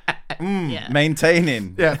 Yeah.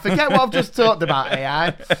 Maintaining. Yeah, forget what I've just talked about,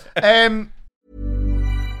 AI.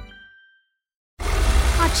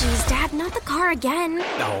 Oh, geez, Dad, not the car again.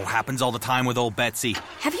 Oh, happens all the time with old Betsy.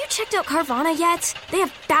 Have you checked out Carvana yet? They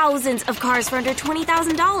have thousands of cars for under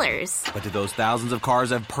 $20,000. But do those thousands of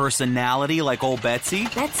cars have personality like old Betsy?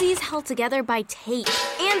 Betsy's held together by tape.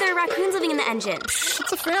 And there are raccoons living in the engine.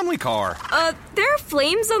 It's a family car. There are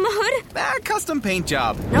flames on the hood? Custom paint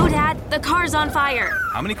job. No, Dad, the car's on fire.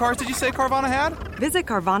 How many cars did you say Carvana had? Visit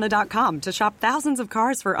Carvana.com to shop thousands of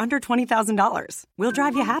cars for under $20,000. We'll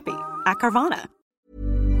drive you happy at Carvana.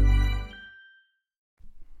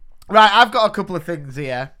 Right, I've got a couple of things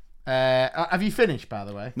here. Have you finished, by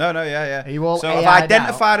the way? No, yeah. Are you all so AI'd I've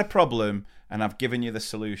identified out? a problem and I've given you the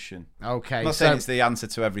solution. Okay. I'm not saying it's the answer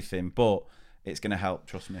to everything, but it's going to help,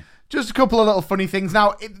 trust me. Just a couple of little funny things.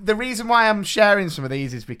 Now, the reason why I'm sharing some of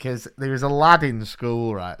these is because there was a lad in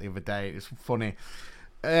school, right, the other day. It was funny.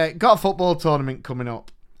 Got a football tournament coming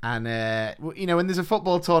up. And, when there's a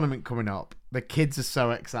football tournament coming up, the kids are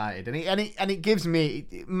so excited. And it gives me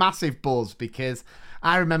massive buzz because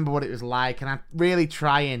I remember what it was like. And I really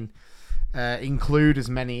try and include as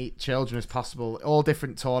many children as possible. All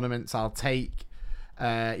different tournaments. I'll take,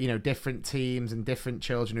 different teams and different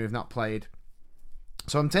children who have not played.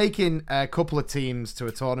 So I'm taking a couple of teams to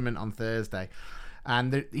a tournament on Thursday.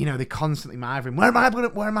 And, they're constantly mithering, where am I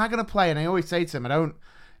going to play? And I always say to them, I don't,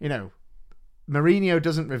 Mourinho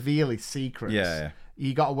doesn't reveal his secrets. Yeah.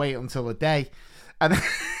 You got to wait until the day. And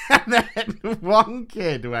then one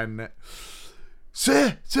kid went,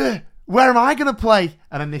 Sir, where am I going to play?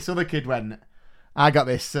 And then this other kid went, I got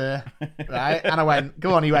this, sir. Right? And I went,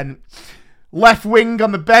 go on. He went, left wing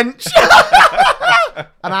on the bench.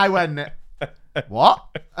 And I went, what?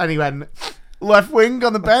 And he went, left wing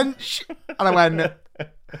on the bench. And I went,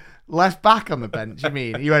 left back on the bench, you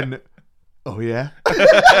mean? He went, oh, yeah.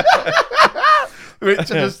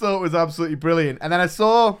 Which I just thought was absolutely brilliant. And then I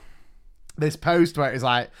saw this post where it was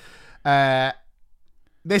like,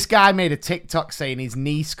 this guy made a TikTok saying his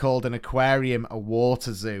niece called an aquarium a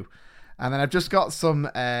water zoo. And then I've just got some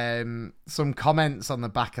comments on the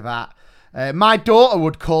back of that. My daughter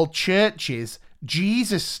would call churches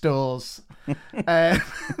Jesus stores.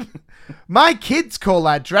 My kids call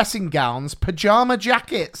their dressing gowns pajama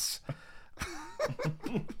jackets.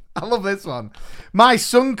 I love this one. My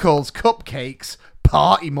son calls cupcakes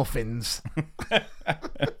party muffins.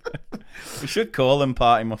 We should call them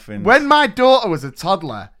party muffins. When my daughter was a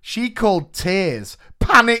toddler, she called tears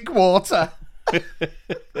panic water.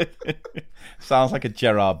 Sounds like a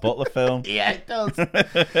Gerard Butler film. Yeah, it does.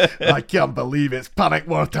 I can't believe it's panic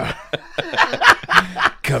water.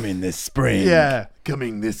 Coming this spring. Yeah,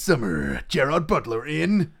 coming this summer. Gerard Butler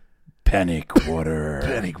in Panic water.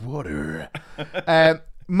 panic water.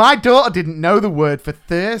 My daughter didn't know the word for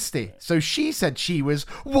thirsty, so she said she was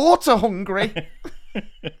water hungry.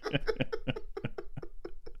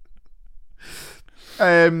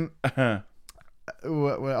 Oh,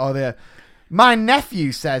 there. My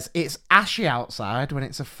nephew says it's ashy outside when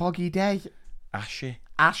it's a foggy day. Ashy.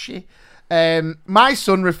 Ashy. My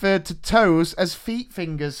son referred to toes as feet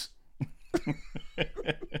fingers.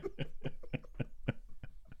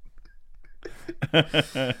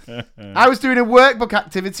 I was doing a workbook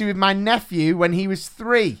activity with my nephew when he was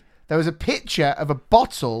 3. There was a picture of a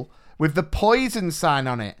bottle with the poison sign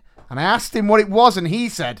on it. And I asked him what it was and he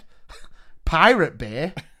said, pirate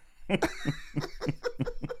beer.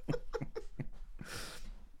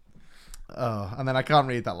 Oh, and then I can't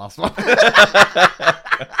read that last one.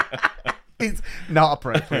 It's not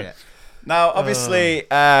appropriate. Now, obviously,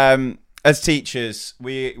 as teachers,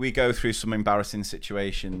 we go through some embarrassing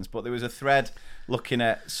situations, but there was a thread looking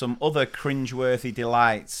at some other cringeworthy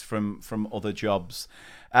delights from other jobs.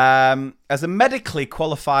 As a medically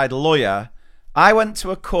qualified lawyer, I went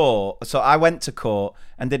to court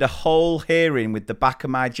and did a whole hearing with the back of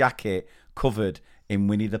my jacket covered in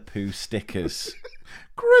Winnie the Pooh stickers.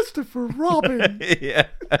 Christopher Robin. Yeah.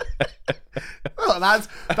 Oh, that's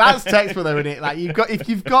textbook though, isn't it? Like if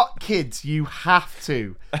you've got kids, you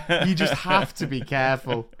just have to be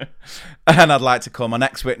careful. And I'd like to call my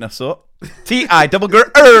next witness up.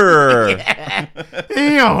 T-I-double-G-R.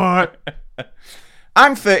 Yeah.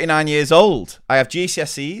 I'm 39 years old. I have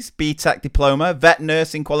GCSEs, BTEC diploma, vet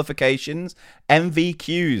nursing qualifications,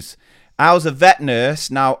 MVQs. I was a vet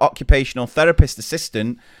nurse, now occupational therapist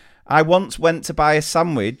assistant. I once went to buy a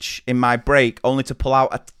sandwich in my break only to pull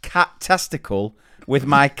out a cat testicle with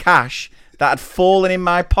my cash that had fallen in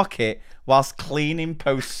my pocket whilst cleaning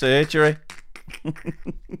post-surgery. I'll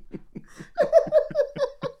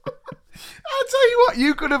tell you what,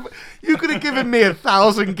 you could have given me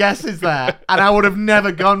 1,000 guesses there, and I would have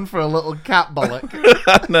never gone for a little cat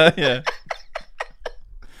bollock. No, yeah.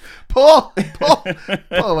 Poor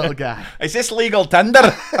little guy. Is this legal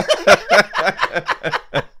tender?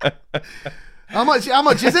 How much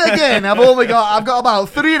is it again? I've got about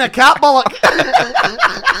 3 and a cat bollock.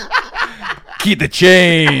 Keep the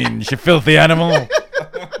change, you filthy animal.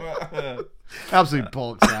 Absolute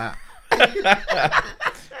bollocks that.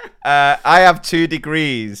 I have 2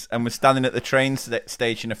 degrees and was standing at the train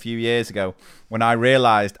station a few years ago when I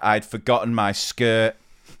realised I'd forgotten my skirt.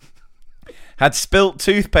 Had spilt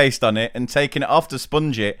toothpaste on it and taken it off to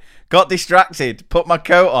sponge it, got distracted, put my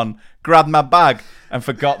coat on, grabbed my bag and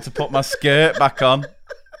forgot to put my skirt back on.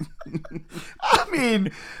 I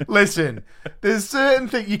mean, listen, there's certain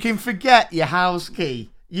things you can forget: your house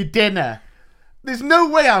key, your dinner. There's no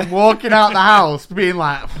way I'm walking out the house being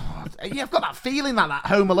like, yeah, I've got that feeling, that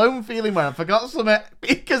Home Alone feeling where I forgot something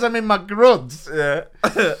because I'm in my gruds. Yeah.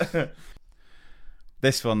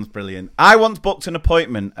 This one's brilliant. I once booked an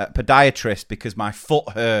appointment at a podiatrist because my foot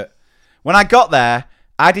hurt. When I got there,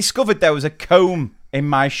 I discovered there was a comb in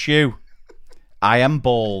my shoe. I am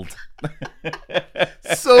bald.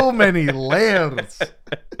 So many layers.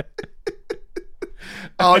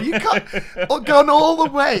 Oh, you can't. Oh, gone all the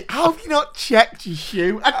way. How have you not checked your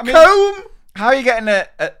shoe? Comb? How are you getting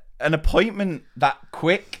an appointment that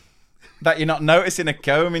quick that you're not noticing a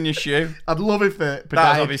comb in your shoe? I'd love if the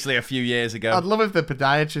that was obviously a few years ago. I'd love if the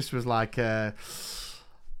podiatrist was like,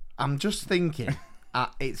 I'm just thinking,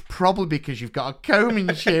 it's probably because you've got a comb in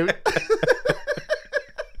your shoe.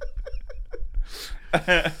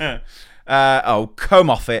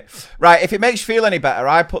 Comb off it. Right, if it makes you feel any better,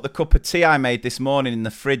 I put the cup of tea I made this morning in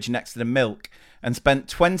the fridge next to the milk and spent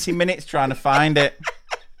 20 minutes trying to find it.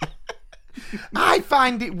 I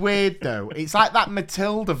find it weird though. It's like that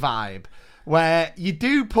Matilda vibe where you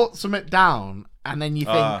do put something down and then you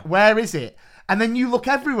think, where is it? And then you look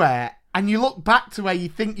everywhere and you look back to where you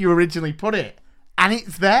think you originally put it and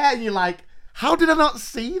it's there and you're like, how did I not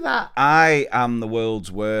see that? I am the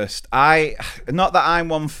world's worst. Not that I'm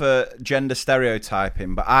one for gender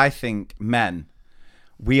stereotyping, but I think men,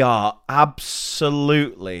 we are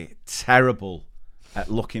absolutely terrible at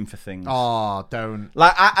looking for things. Oh, don't.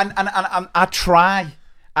 Like I try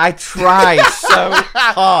so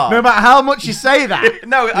hard. No matter how much you say that,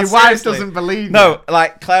 no, your wife doesn't believe you. No,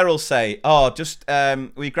 like Claire will say, "Oh, just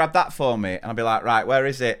will you grab that for me?" And I'll be like, "Right, where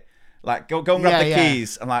is it?" Like, go and grab the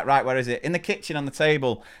keys. I'm like, "Right, where is it?" In the kitchen on the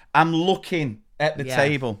table. I'm looking at the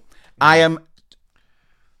table. I am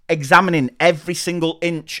examining every single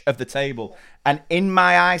inch of the table, and in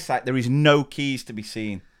my eyesight, there is no keys to be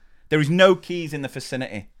seen. There is no keys in the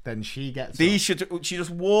vicinity. Then she gets. She just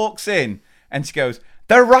walks in and she goes,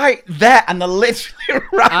 "They're right there," and they're literally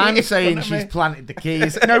right. I'm saying she's planted the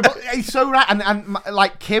keys. No, but it's so right. And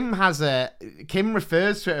like Kim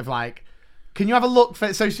refers to it of like, can you have a look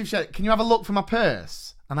for? So she said, "Can you have a look for my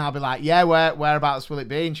purse?" And I'll be like, "Yeah, whereabouts will it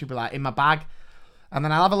be?" And she'll be like, "In my bag." And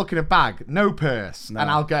then I'll have a look in a bag, no purse, and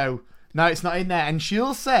I'll go, "No, it's not in there." And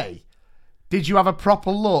she'll say, "Did you have a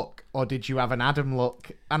proper look? Or did you have an Adam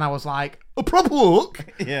look?" And I was like, "A proper look?"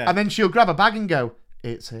 Yeah. And then she'll grab a bag and go,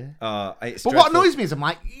 "It's here." It's but dreadful. what annoys me is I'm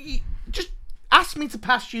like, just ask me to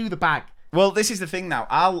pass you the bag. Well, this is the thing now.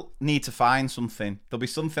 I'll need to find something. There'll be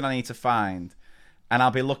something I need to find. And I'll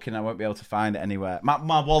be looking. I won't be able to find it anywhere. My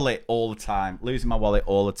wallet all the time. Losing my wallet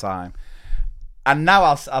all the time. And now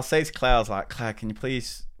I'll say to Claire, I was like, "Claire, can you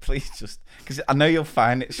please just... Because I know you'll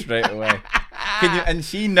find it straight away." Can you? And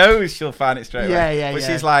she knows she'll find it straight away. Yeah. But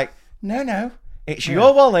she's like, no, it's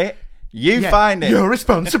your wallet. You find it. Your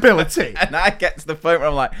responsibility. And I get to the point where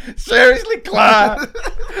I'm like, seriously, Claire?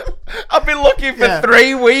 I've been looking for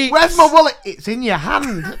 3 weeks. Where's my wallet? It's in your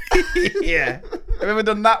hand. Yeah. Have you ever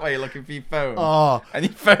done that where you're looking for your phone? Oh. And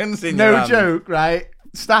your phone's in your hand? No joke, right?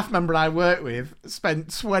 Staff member I work with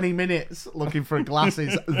spent 20 minutes looking for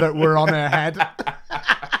glasses that were on her head.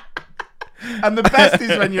 And the best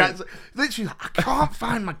is when you're literally like, I can't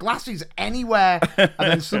find my glasses anywhere. And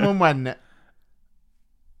then someone went,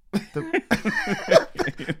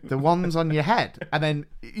 the ones on your head. And then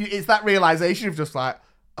it's that realization of just like,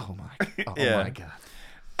 oh my God.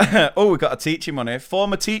 Oh, we got a teaching one here.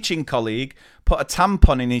 Former teaching colleague put a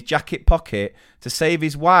tampon in his jacket pocket to save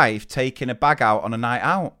his wife taking a bag out on a night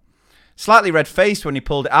out. Slightly red-faced when he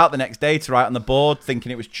pulled it out the next day to write on the board,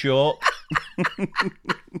 thinking it was chalk.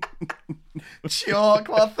 Chalk,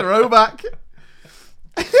 what a throwback.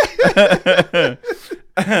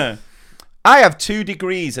 I have 2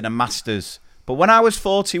 degrees and a master's, but when I was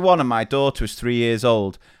 41 and my daughter was 3 years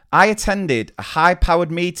old, I attended a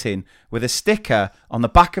high-powered meeting with a sticker on the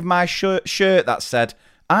back of my shirt that said,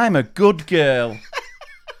 "I'm a good girl."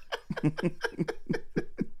 I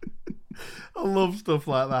love stuff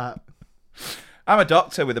like that. I'm a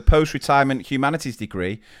doctor with a post-retirement humanities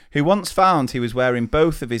degree who once found he was wearing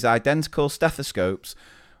both of his identical stethoscopes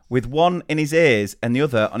with one in his ears and the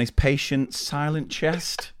other on his patient's silent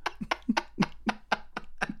chest.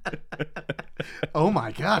 Oh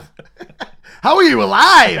my God. How are you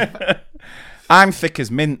alive? I'm thick as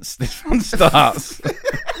mince. This one starts.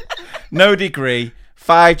 No degree,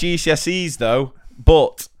 5 GCSEs though,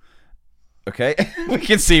 but... Okay, we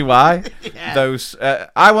can see why. Yeah.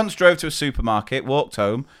 I once drove to a supermarket, walked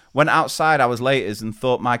home, went outside hours later and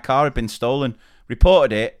thought my car had been stolen.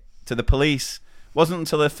 Reported it to the police. Wasn't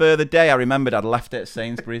until a further day I remembered I'd left it at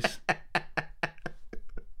Sainsbury's.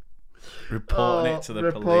 Reporting it to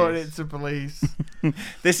the police.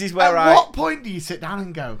 This is where At what point do you sit down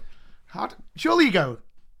and go, surely you go,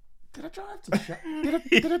 did I drive to the shop?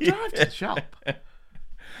 Did I drive to the shop?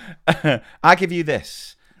 I give you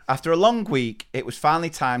this. After a long week, it was finally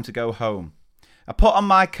time to go home. I put on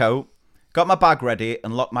my coat, got my bag ready,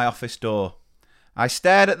 and locked my office door. I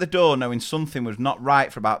stared at the door knowing something was not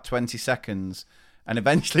right for about 20 seconds and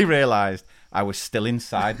eventually realised I was still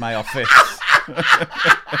inside my office.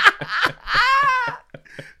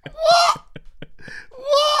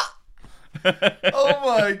 What? Oh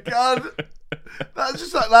my God.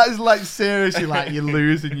 That is like seriously like you're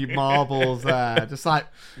losing your marbles there. Just like,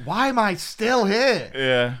 why am I still here?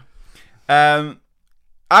 Yeah.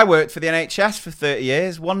 I worked for the NHS for 30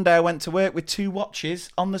 years. One day I went to work with 2 watches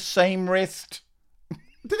on the same wrist.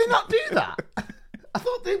 Do they not do that? I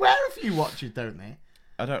thought they wear a few watches, don't they?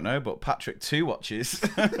 I don't know, but Patrick 2 watches.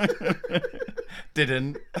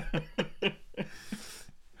 Didn't.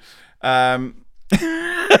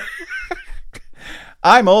 I'm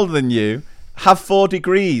older than you. Have 4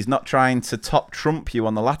 degrees, not trying to top trump you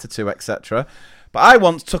on the latter 2, etc. But I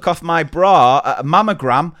once took off my bra at a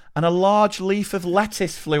mammogram and a large leaf of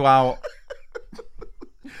lettuce flew out.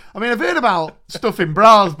 I mean, I've heard about stuff in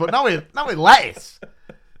bras, but not with lettuce.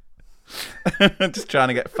 Just trying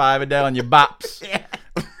to get 5 a day on your baps. Yeah.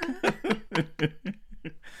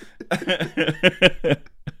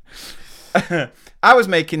 I was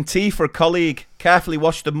making tea for a colleague, carefully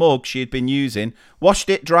washed the mug she had been using, washed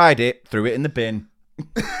it, dried it, threw it in the bin.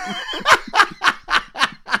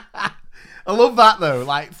 I love that though.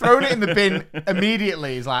 Like throwing it in the bin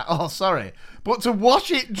immediately is like, oh sorry. But to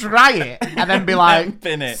wash it, dry it, and then be like,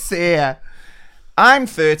 bin it. See ya. I'm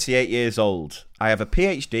 38 years old. I have a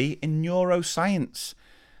PhD in neuroscience.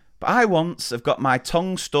 But I once have got my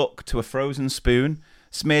tongue stuck to a frozen spoon,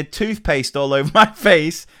 smeared toothpaste all over my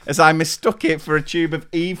face as I mistook it for a tube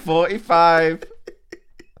of E45.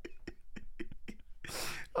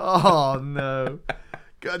 Oh no.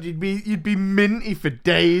 God, you'd be minty for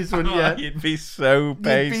days, wouldn't you? You'd be so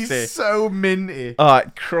pasty. You'd be so minty. Oh,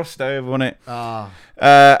 it crossed over, wouldn't it? Ah.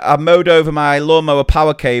 I mowed over my lawnmower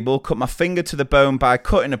power cable, cut my finger to the bone by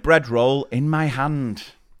cutting a bread roll in my hand.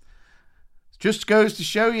 Just goes to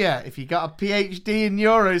show you, if you got a PhD in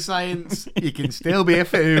neuroscience, you can still be a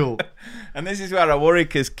fool. And this is where I worry,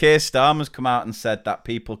 because Keir Starmer's come out and said that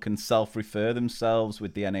people can self-refer themselves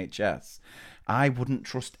with the NHS. I wouldn't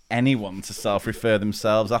trust anyone to self-refer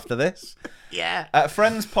themselves after this. Yeah. At a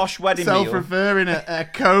friend's posh wedding meal. Self-referring a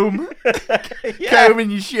comb. Yeah. Comb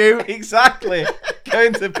in your shoe. Exactly.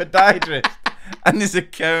 Going to a podiatrist and there's a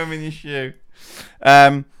comb in your shoe.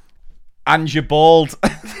 And you're bald.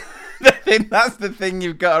 I think that's the thing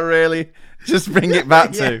you've got to really just bring it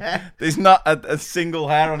back to. Yeah. There's not a single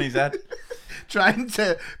hair on his head. Trying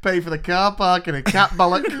to pay for the car park and a cat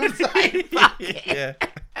bollock comes out. Yeah.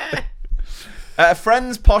 At a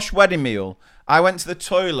friend's posh wedding meal, I went to the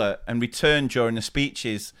toilet and returned during the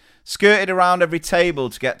speeches, skirted around every table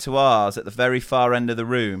to get to ours at the very far end of the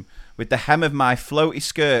room, with the hem of my floaty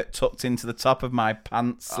skirt tucked into the top of my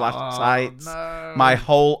pants /tights. No. My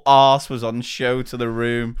whole arse was on show to the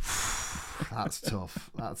room. That's tough.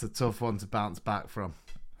 That's a tough one to bounce back from.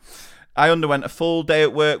 I underwent a full day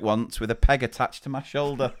at work once with a peg attached to my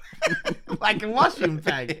shoulder. Like a washing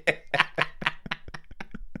peg.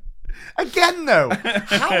 Again, though,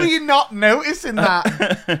 how are you not noticing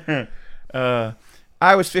that?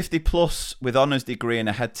 I was 50 plus with honours degree and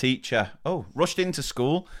a head teacher. Rushed into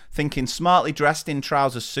school thinking smartly dressed in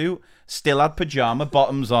trouser suit, still had pyjama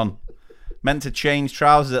bottoms on. Meant to change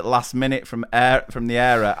trousers at last minute from the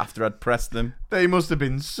era after I'd pressed them. They must have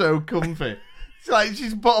been so comfy. It's like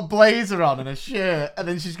she's put a blazer on and a shirt, and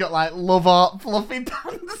then she's got like Love Art fluffy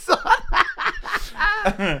pants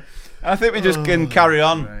on. I think we just can carry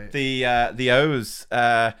on the O's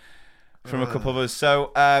from a couple of us.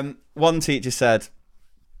 So one teacher said,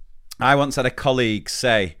 I once had a colleague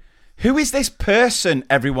say, "Who is this person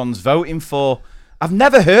everyone's voting for? I've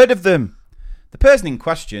never heard of them." The person in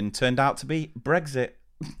question turned out to be Brexit.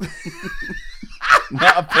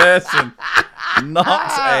 Not a person.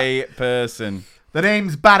 Not a person. The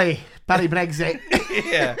name's Barry Brexit.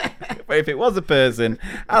 Yeah. But if it was a person,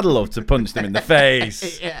 I'd love to punch them in the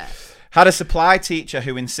face. Yeah. Had a supply teacher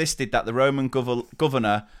who insisted that the Roman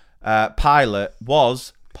governor Pilate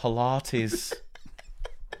was Pilates.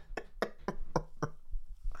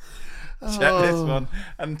 Check this one.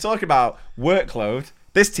 And talking about workload,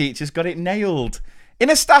 this teacher's got it nailed. In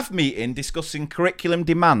a staff meeting discussing curriculum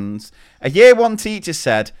demands, a year one teacher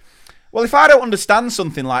said, "Well, if I don't understand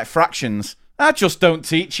something like fractions, I just don't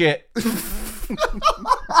teach it."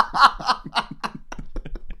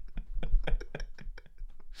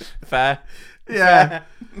 Fair. Yeah.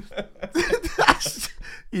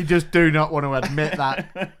 You just do not want to admit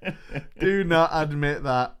that. Do not admit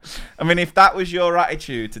that. I mean, if that was your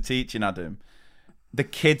attitude to teaching, Adam, the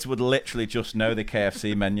kids would literally just know the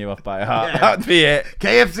KFC menu off by heart. Yeah. That would be it.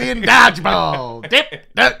 KFC and dodgeball. Dip,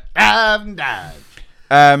 dip,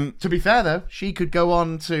 dodge. To be fair, though, she could go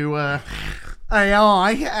on to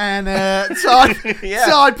AI and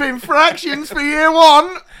type in fractions for year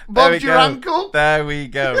one. Bob's your uncle. There we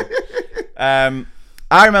go.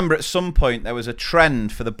 I remember at some point there was a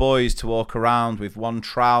trend for the boys to walk around with one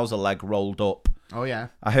trouser leg rolled up. Oh, yeah.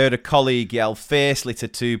 I heard a colleague yell fiercely to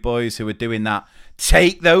two boys who were doing that,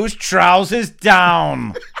 "Take those trousers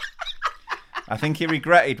down." I think he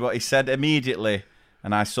regretted what he said immediately,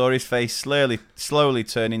 and I saw his face slowly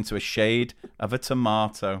turn into a shade of a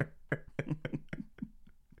tomato.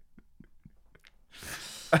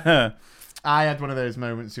 I had one of those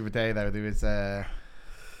moments the other day, though. There was a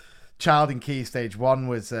child in Key Stage 1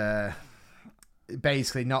 was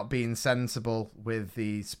basically not being sensible with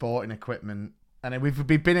the sporting equipment. And we've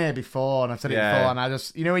been here before, and I've said it before, and I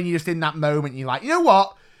just, you know, when you're just in that moment, you're like, you know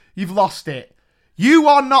what? You've lost it. You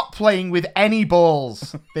are not playing with any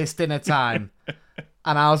balls this dinner time.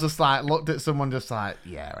 And I was just like, looked at someone just like,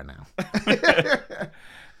 yeah, I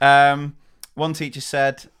know. One teacher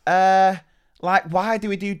said, why do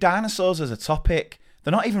we do dinosaurs as a topic?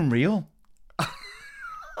 They're not even real.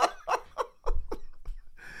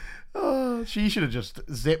 Oh, she should have just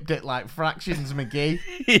zipped it like Fractions McGee.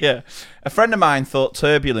 Yeah. A friend of mine thought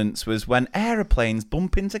turbulence was when aeroplanes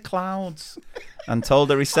bump into clouds and told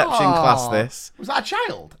a reception class this. Was that a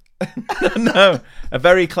child? No. A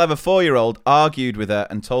very clever 4-year-old argued with her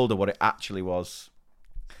and told her what it actually was.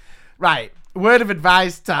 Right. Word of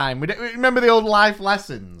advice time. Remember the old life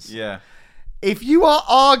lessons? Yeah. If you are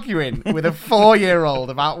arguing with a 4-year-old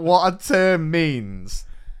about what a term means,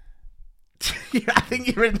 I think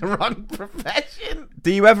you're in the wrong profession.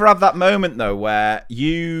 Do you ever have that moment, though, where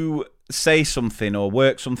you say something or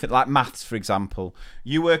work something, like maths, for example?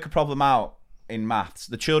 You work a problem out in maths.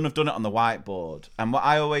 The children have done it on the whiteboard. And what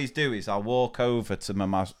I always do is I'll walk over to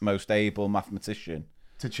my most able mathematician.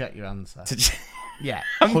 To check your answer. Yeah,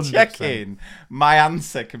 I'm 100%. checking my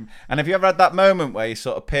answer. And have you ever had that moment where you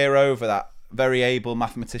sort of peer over that very able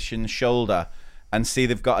mathematician's shoulder and see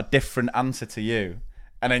they've got a different answer to you?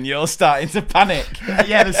 And then you're starting to panic.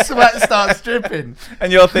 Yeah, the sweat starts dripping.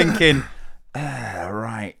 And you're thinking,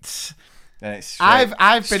 right. Then it's I've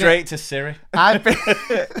been straight to Siri. I've been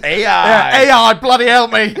AI. Yeah, AI, bloody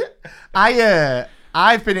help me.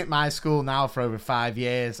 I've been at my school now for over 5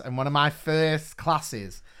 years, and one of my first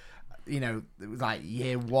classes, you know, it was like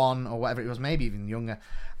year 1 or whatever it was, maybe even younger,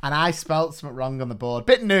 and I spelt something wrong on the board.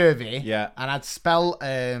 Bit nervy. Yeah. And I'd spelt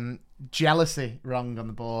jealousy wrong on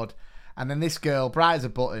the board. And then this girl, bright as a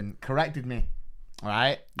button, corrected me. All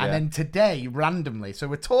right? Yeah. And then today, randomly, so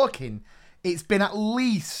we're talking, it's been at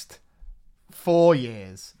least 4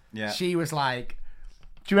 years. Yeah. She was like,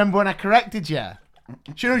 do you remember when I corrected you?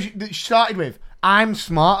 She started with, I'm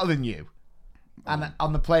smarter than you. And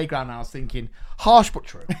on the playground, I was thinking, harsh but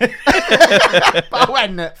true. But I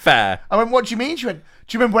went, fair. I went, what do you mean? She went,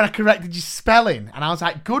 do you remember when I corrected your spelling? And I was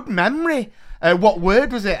like, good memory. What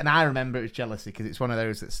word was it? And I remember it was jealousy, because it's one of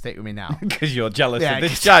those that stick with me now. Because you're jealous of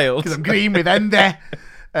this child. Because I'm green with them there.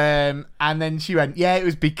 And then she went, yeah, it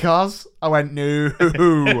was because. I went, no.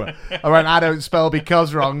 I went, I don't spell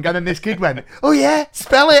because wrong. And then this kid went, oh yeah,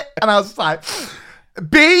 spell it. And I was just like,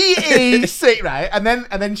 B-E-C, right? And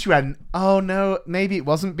then she went, oh no, maybe it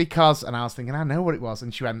wasn't because. And I was thinking, I know what it was.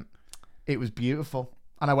 And she went, it was beautiful.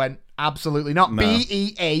 And I went, absolutely not. No.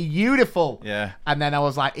 B-E-A, beautiful. Yeah. And then I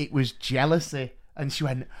was like, it was jealousy. And she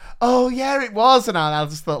went, oh yeah, it was. And I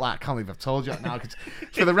just thought, like, I can't believe I've told you that now, because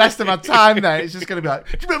for the rest of my time there, it's just going to be like,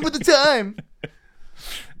 do you remember the time?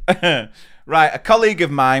 Right, a colleague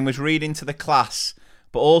of mine was reading to the class,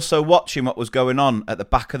 but also watching what was going on at the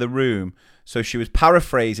back of the room, so she was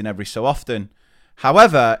paraphrasing every so often.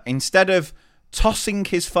 However, instead of tossing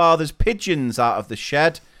his father's pigeons out of the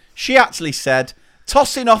shed, she actually said,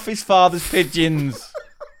 tossing off his father's pigeons.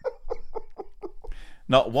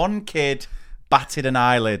 Not one kid batted an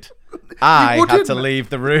eyelid. I had to leave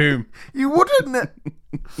the room. You wouldn't.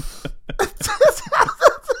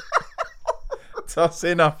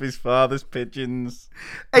 Tossing off his father's pigeons.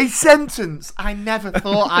 A sentence I never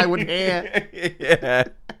thought I would hear. Yeah.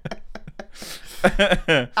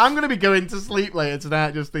 I'm going to be going to sleep later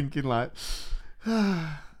tonight just thinking like,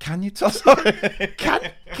 can you toss off? Can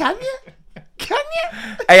you? Can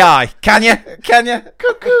you? AI, can you? Can you?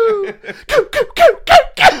 Cuckoo.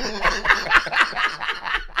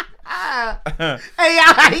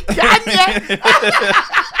 AI, can you?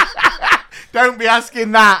 Don't be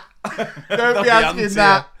asking that. Don't be asking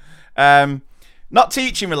that. Not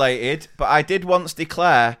teaching related, but I did once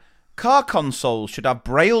declare car consoles should have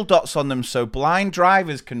braille dots on them so blind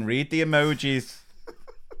drivers can read the emojis.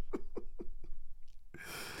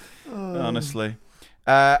 Honestly.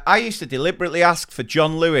 I used to deliberately ask for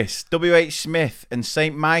John Lewis, W.H. Smith and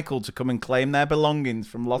St. Michael to come and claim their belongings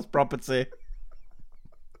from lost property.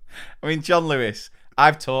 I mean, John Lewis.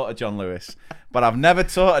 I've taught a John Lewis, but I've never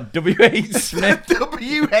taught a W.H. Smith.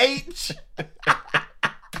 W.H.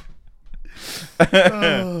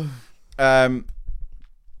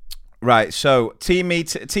 Right, so team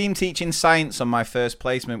teaching science on my first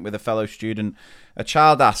placement with a fellow student. A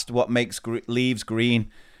child asked what makes leaves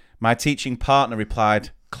green. My teaching partner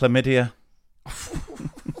replied, chlamydia.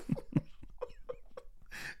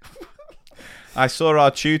 I saw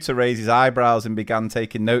our tutor raise his eyebrows and began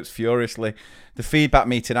taking notes furiously. The feedback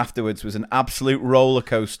meeting afterwards was an absolute roller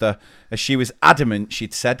coaster, as she was adamant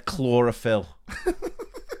she'd said chlorophyll.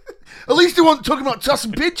 At least you weren't talking about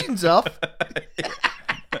tossing pigeons off.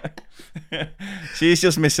 She's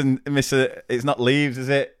just missing. It's not leaves, is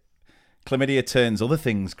it? Chlamydia turns other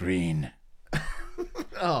things green.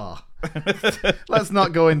 Oh, let's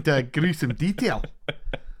not go into gruesome detail.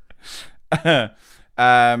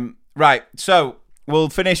 Right, so we'll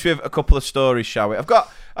finish with a couple of stories, shall we? I've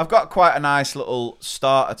got quite a nice little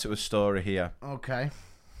starter to a story here. Okay.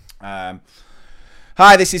 Hi,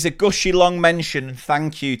 this is a gushy long mention.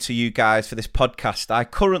 Thank you to you guys for this podcast.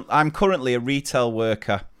 I'm currently a retail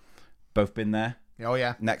worker. Both been there. Oh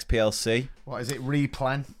yeah. Next PLC. What is it?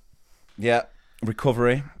 Replan. Yeah.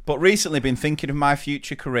 Recovery. But recently been thinking of my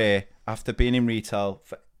future career after being in retail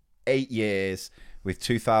for 8 years, with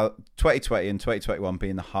 2020 and 2021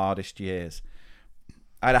 being the hardest years.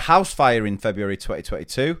 I had a house fire in February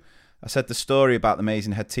 2022. I said the story about the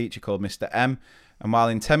amazing head teacher called Mr. M, and while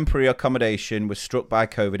in temporary accommodation was struck by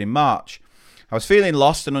COVID in March. I was feeling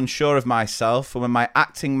lost and unsure of myself, and when my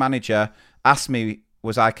acting manager asked me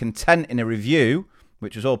was I content in a review,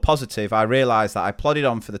 which was all positive, I realised that I plodded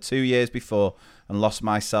on for the 2 years before and lost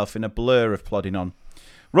myself in a blur of plodding on.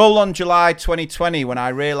 Roll on July 2020 when I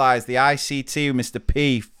realised the ICT Mr.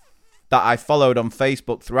 P that I followed on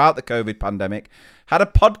Facebook throughout the COVID pandemic had a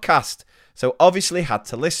podcast, so obviously had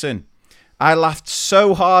to listen. I laughed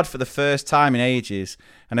so hard for the first time in ages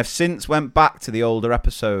and have since went back to the older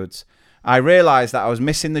episodes. I realised that I was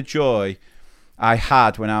missing the joy I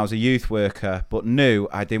had when I was a youth worker, but knew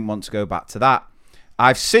I didn't want to go back to that.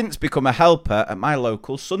 I've since become a helper at my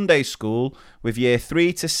local Sunday school with year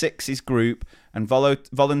 3 to 6's group and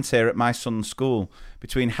volunteer at my son's school.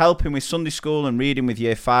 Between helping with Sunday school and reading with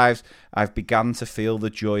year 5s, I've begun to feel the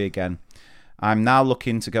joy again. I'm now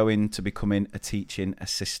looking to go into becoming a teaching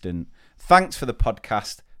assistant. Thanks for the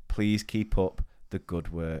podcast. Please keep up the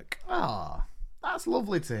good work. Oh, that's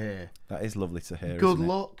lovely to hear. That is lovely to hear. Good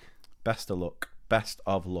luck. Best of luck. Best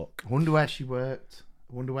of luck. I wonder where she worked.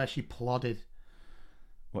 I wonder where she plodded.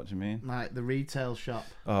 What do you mean? Like the retail shop.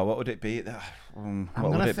 Oh, what would it be?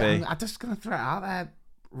 What would it be? I'm just going to throw it out there.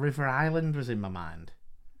 River Island was in my mind.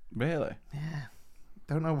 Really? Yeah.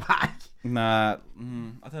 Don't know why. Nah,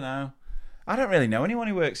 I don't know. I don't really know anyone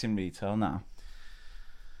who works in retail now.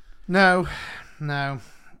 No.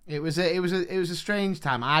 It was a strange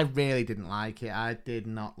time. I really didn't like it. I did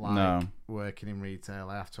not like working in retail,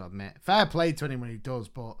 I have to admit. Fair play to anyone who does,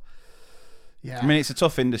 but yeah. I mean, it's a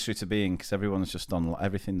tough industry to be in because everyone's just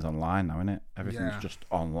everything's online now, isn't it? Everything's just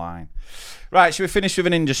online. Right, should we finish with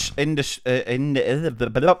an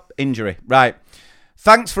injury? Right.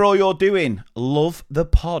 Thanks for all you're doing. Love the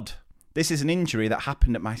pod. This is an injury that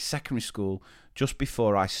happened at my secondary school just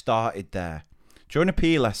before I started there. During a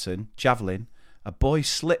PE lesson, javelin, a boy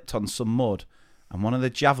slipped on some mud and one of the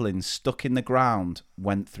javelins stuck in the ground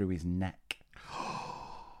went through his neck.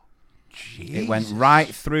 Jesus. It went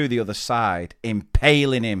right through the other side,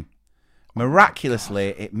 impaling him. Miraculously,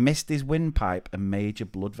 it missed his windpipe and major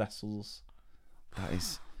blood vessels.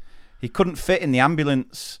 He couldn't fit in the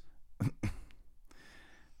ambulance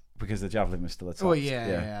because the javelin was still attached. Oh,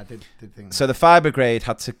 yeah, I did think that. So the fire brigade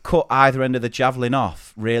had to cut either end of the javelin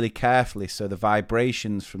off really carefully so the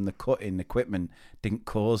vibrations from the cutting equipment didn't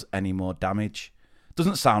cause any more damage.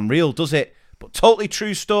 Doesn't sound real, does it? But totally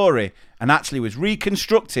true story, and actually was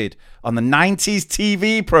reconstructed on the 90s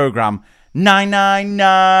TV programme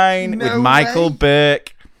 999 with Michael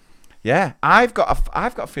Burke. Yeah, I've got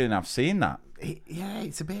a feeling I've seen that. Yeah,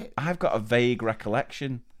 it's a bit. I've got a vague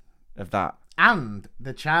recollection of that. And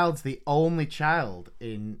the child's the only child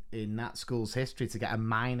in that school's history to get a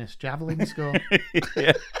minus javelin score.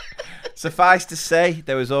 Yeah. Suffice to say,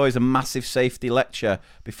 there was always a massive safety lecture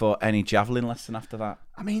before any javelin lesson after that.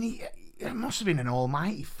 I mean, it must have been an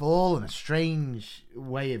almighty fall and a strange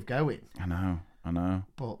way of going. I know.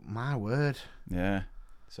 But my word. Yeah.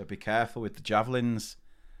 So be careful with the javelins.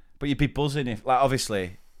 But you'd be buzzing if, like,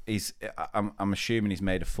 obviously, I'm assuming he's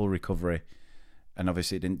made a full recovery. And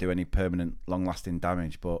obviously, it didn't do any permanent, long-lasting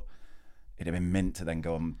damage. But it'd have been mint to then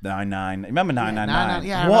go on 9-9. Remember 999?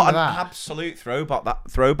 Yeah, what an that. absolute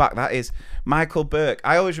throwback that is. Michael Burke.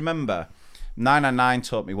 I always remember 999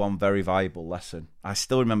 taught me one very valuable lesson. I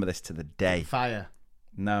still remember this to the day. Fire.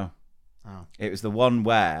 No. Oh. It was the one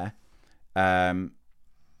where a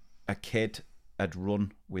kid had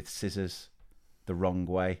run with scissors the wrong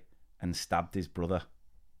way and stabbed his brother.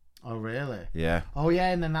 Oh, really? Yeah. Oh,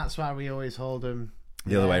 yeah, and then that's why we always hold them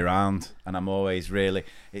the other way around. And I'm always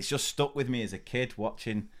it's just stuck with me as a kid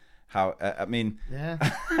watching how, I mean,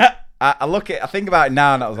 I think about it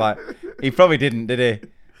now and I was like, he probably didn't, did he?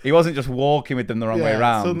 He wasn't just walking with them the wrong way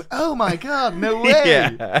around. Oh my God, no way.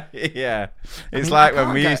 Yeah. It's like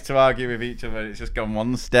when we used to argue with each other, it's just gone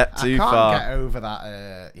one step too far. I can't get over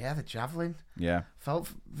that. The javelin. Yeah.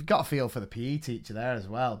 Got a feel for the PE teacher there as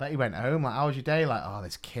well. Bet he went home like, how was your day? Like, oh,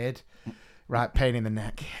 this kid. Right, pain in the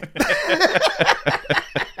neck.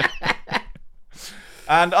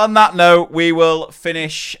 And on that note, we will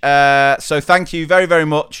finish. So thank you very, very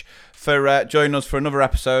much for joining us for another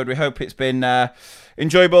episode. We hope it's been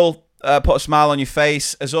enjoyable, put a smile on your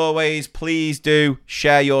face. As always, please do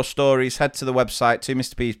share your stories. Head to the website,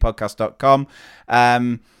 twomrpspodcast.com.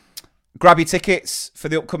 Grab your tickets for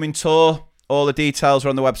the upcoming tour. All the details are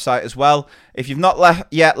on the website as well. If you've not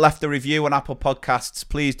yet left a review on Apple Podcasts,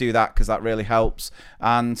 please do that because that really helps.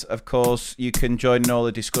 And, of course, you can join in all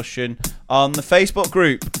the discussion on the Facebook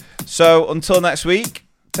group. So, until next week,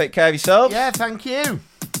 take care of yourselves. Yeah, thank you.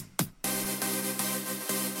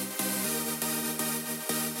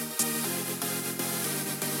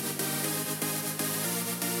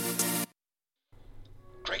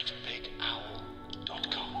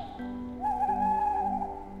 GreatBigOwl.com